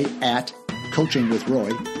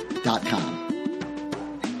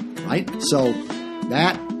roy@coachingwithroy.com. Right? So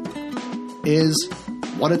that is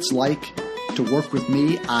what it's like to work with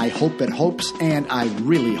me. I hope it hopes, and I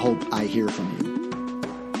really hope I hear from you.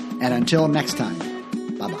 And until next time,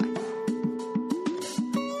 bye-bye.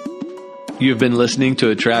 You've been listening to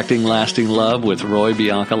Attracting Lasting Love with Roy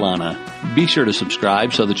Biancalana. Be sure to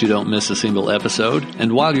subscribe so that you don't miss a single episode.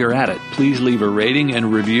 And while you're at it, please leave a rating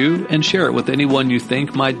and review and share it with anyone you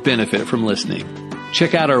think might benefit from listening.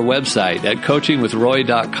 Check out our website at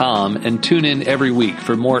coachingwithroy.com and tune in every week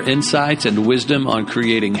for more insights and wisdom on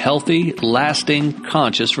creating healthy, lasting,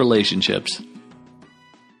 conscious relationships.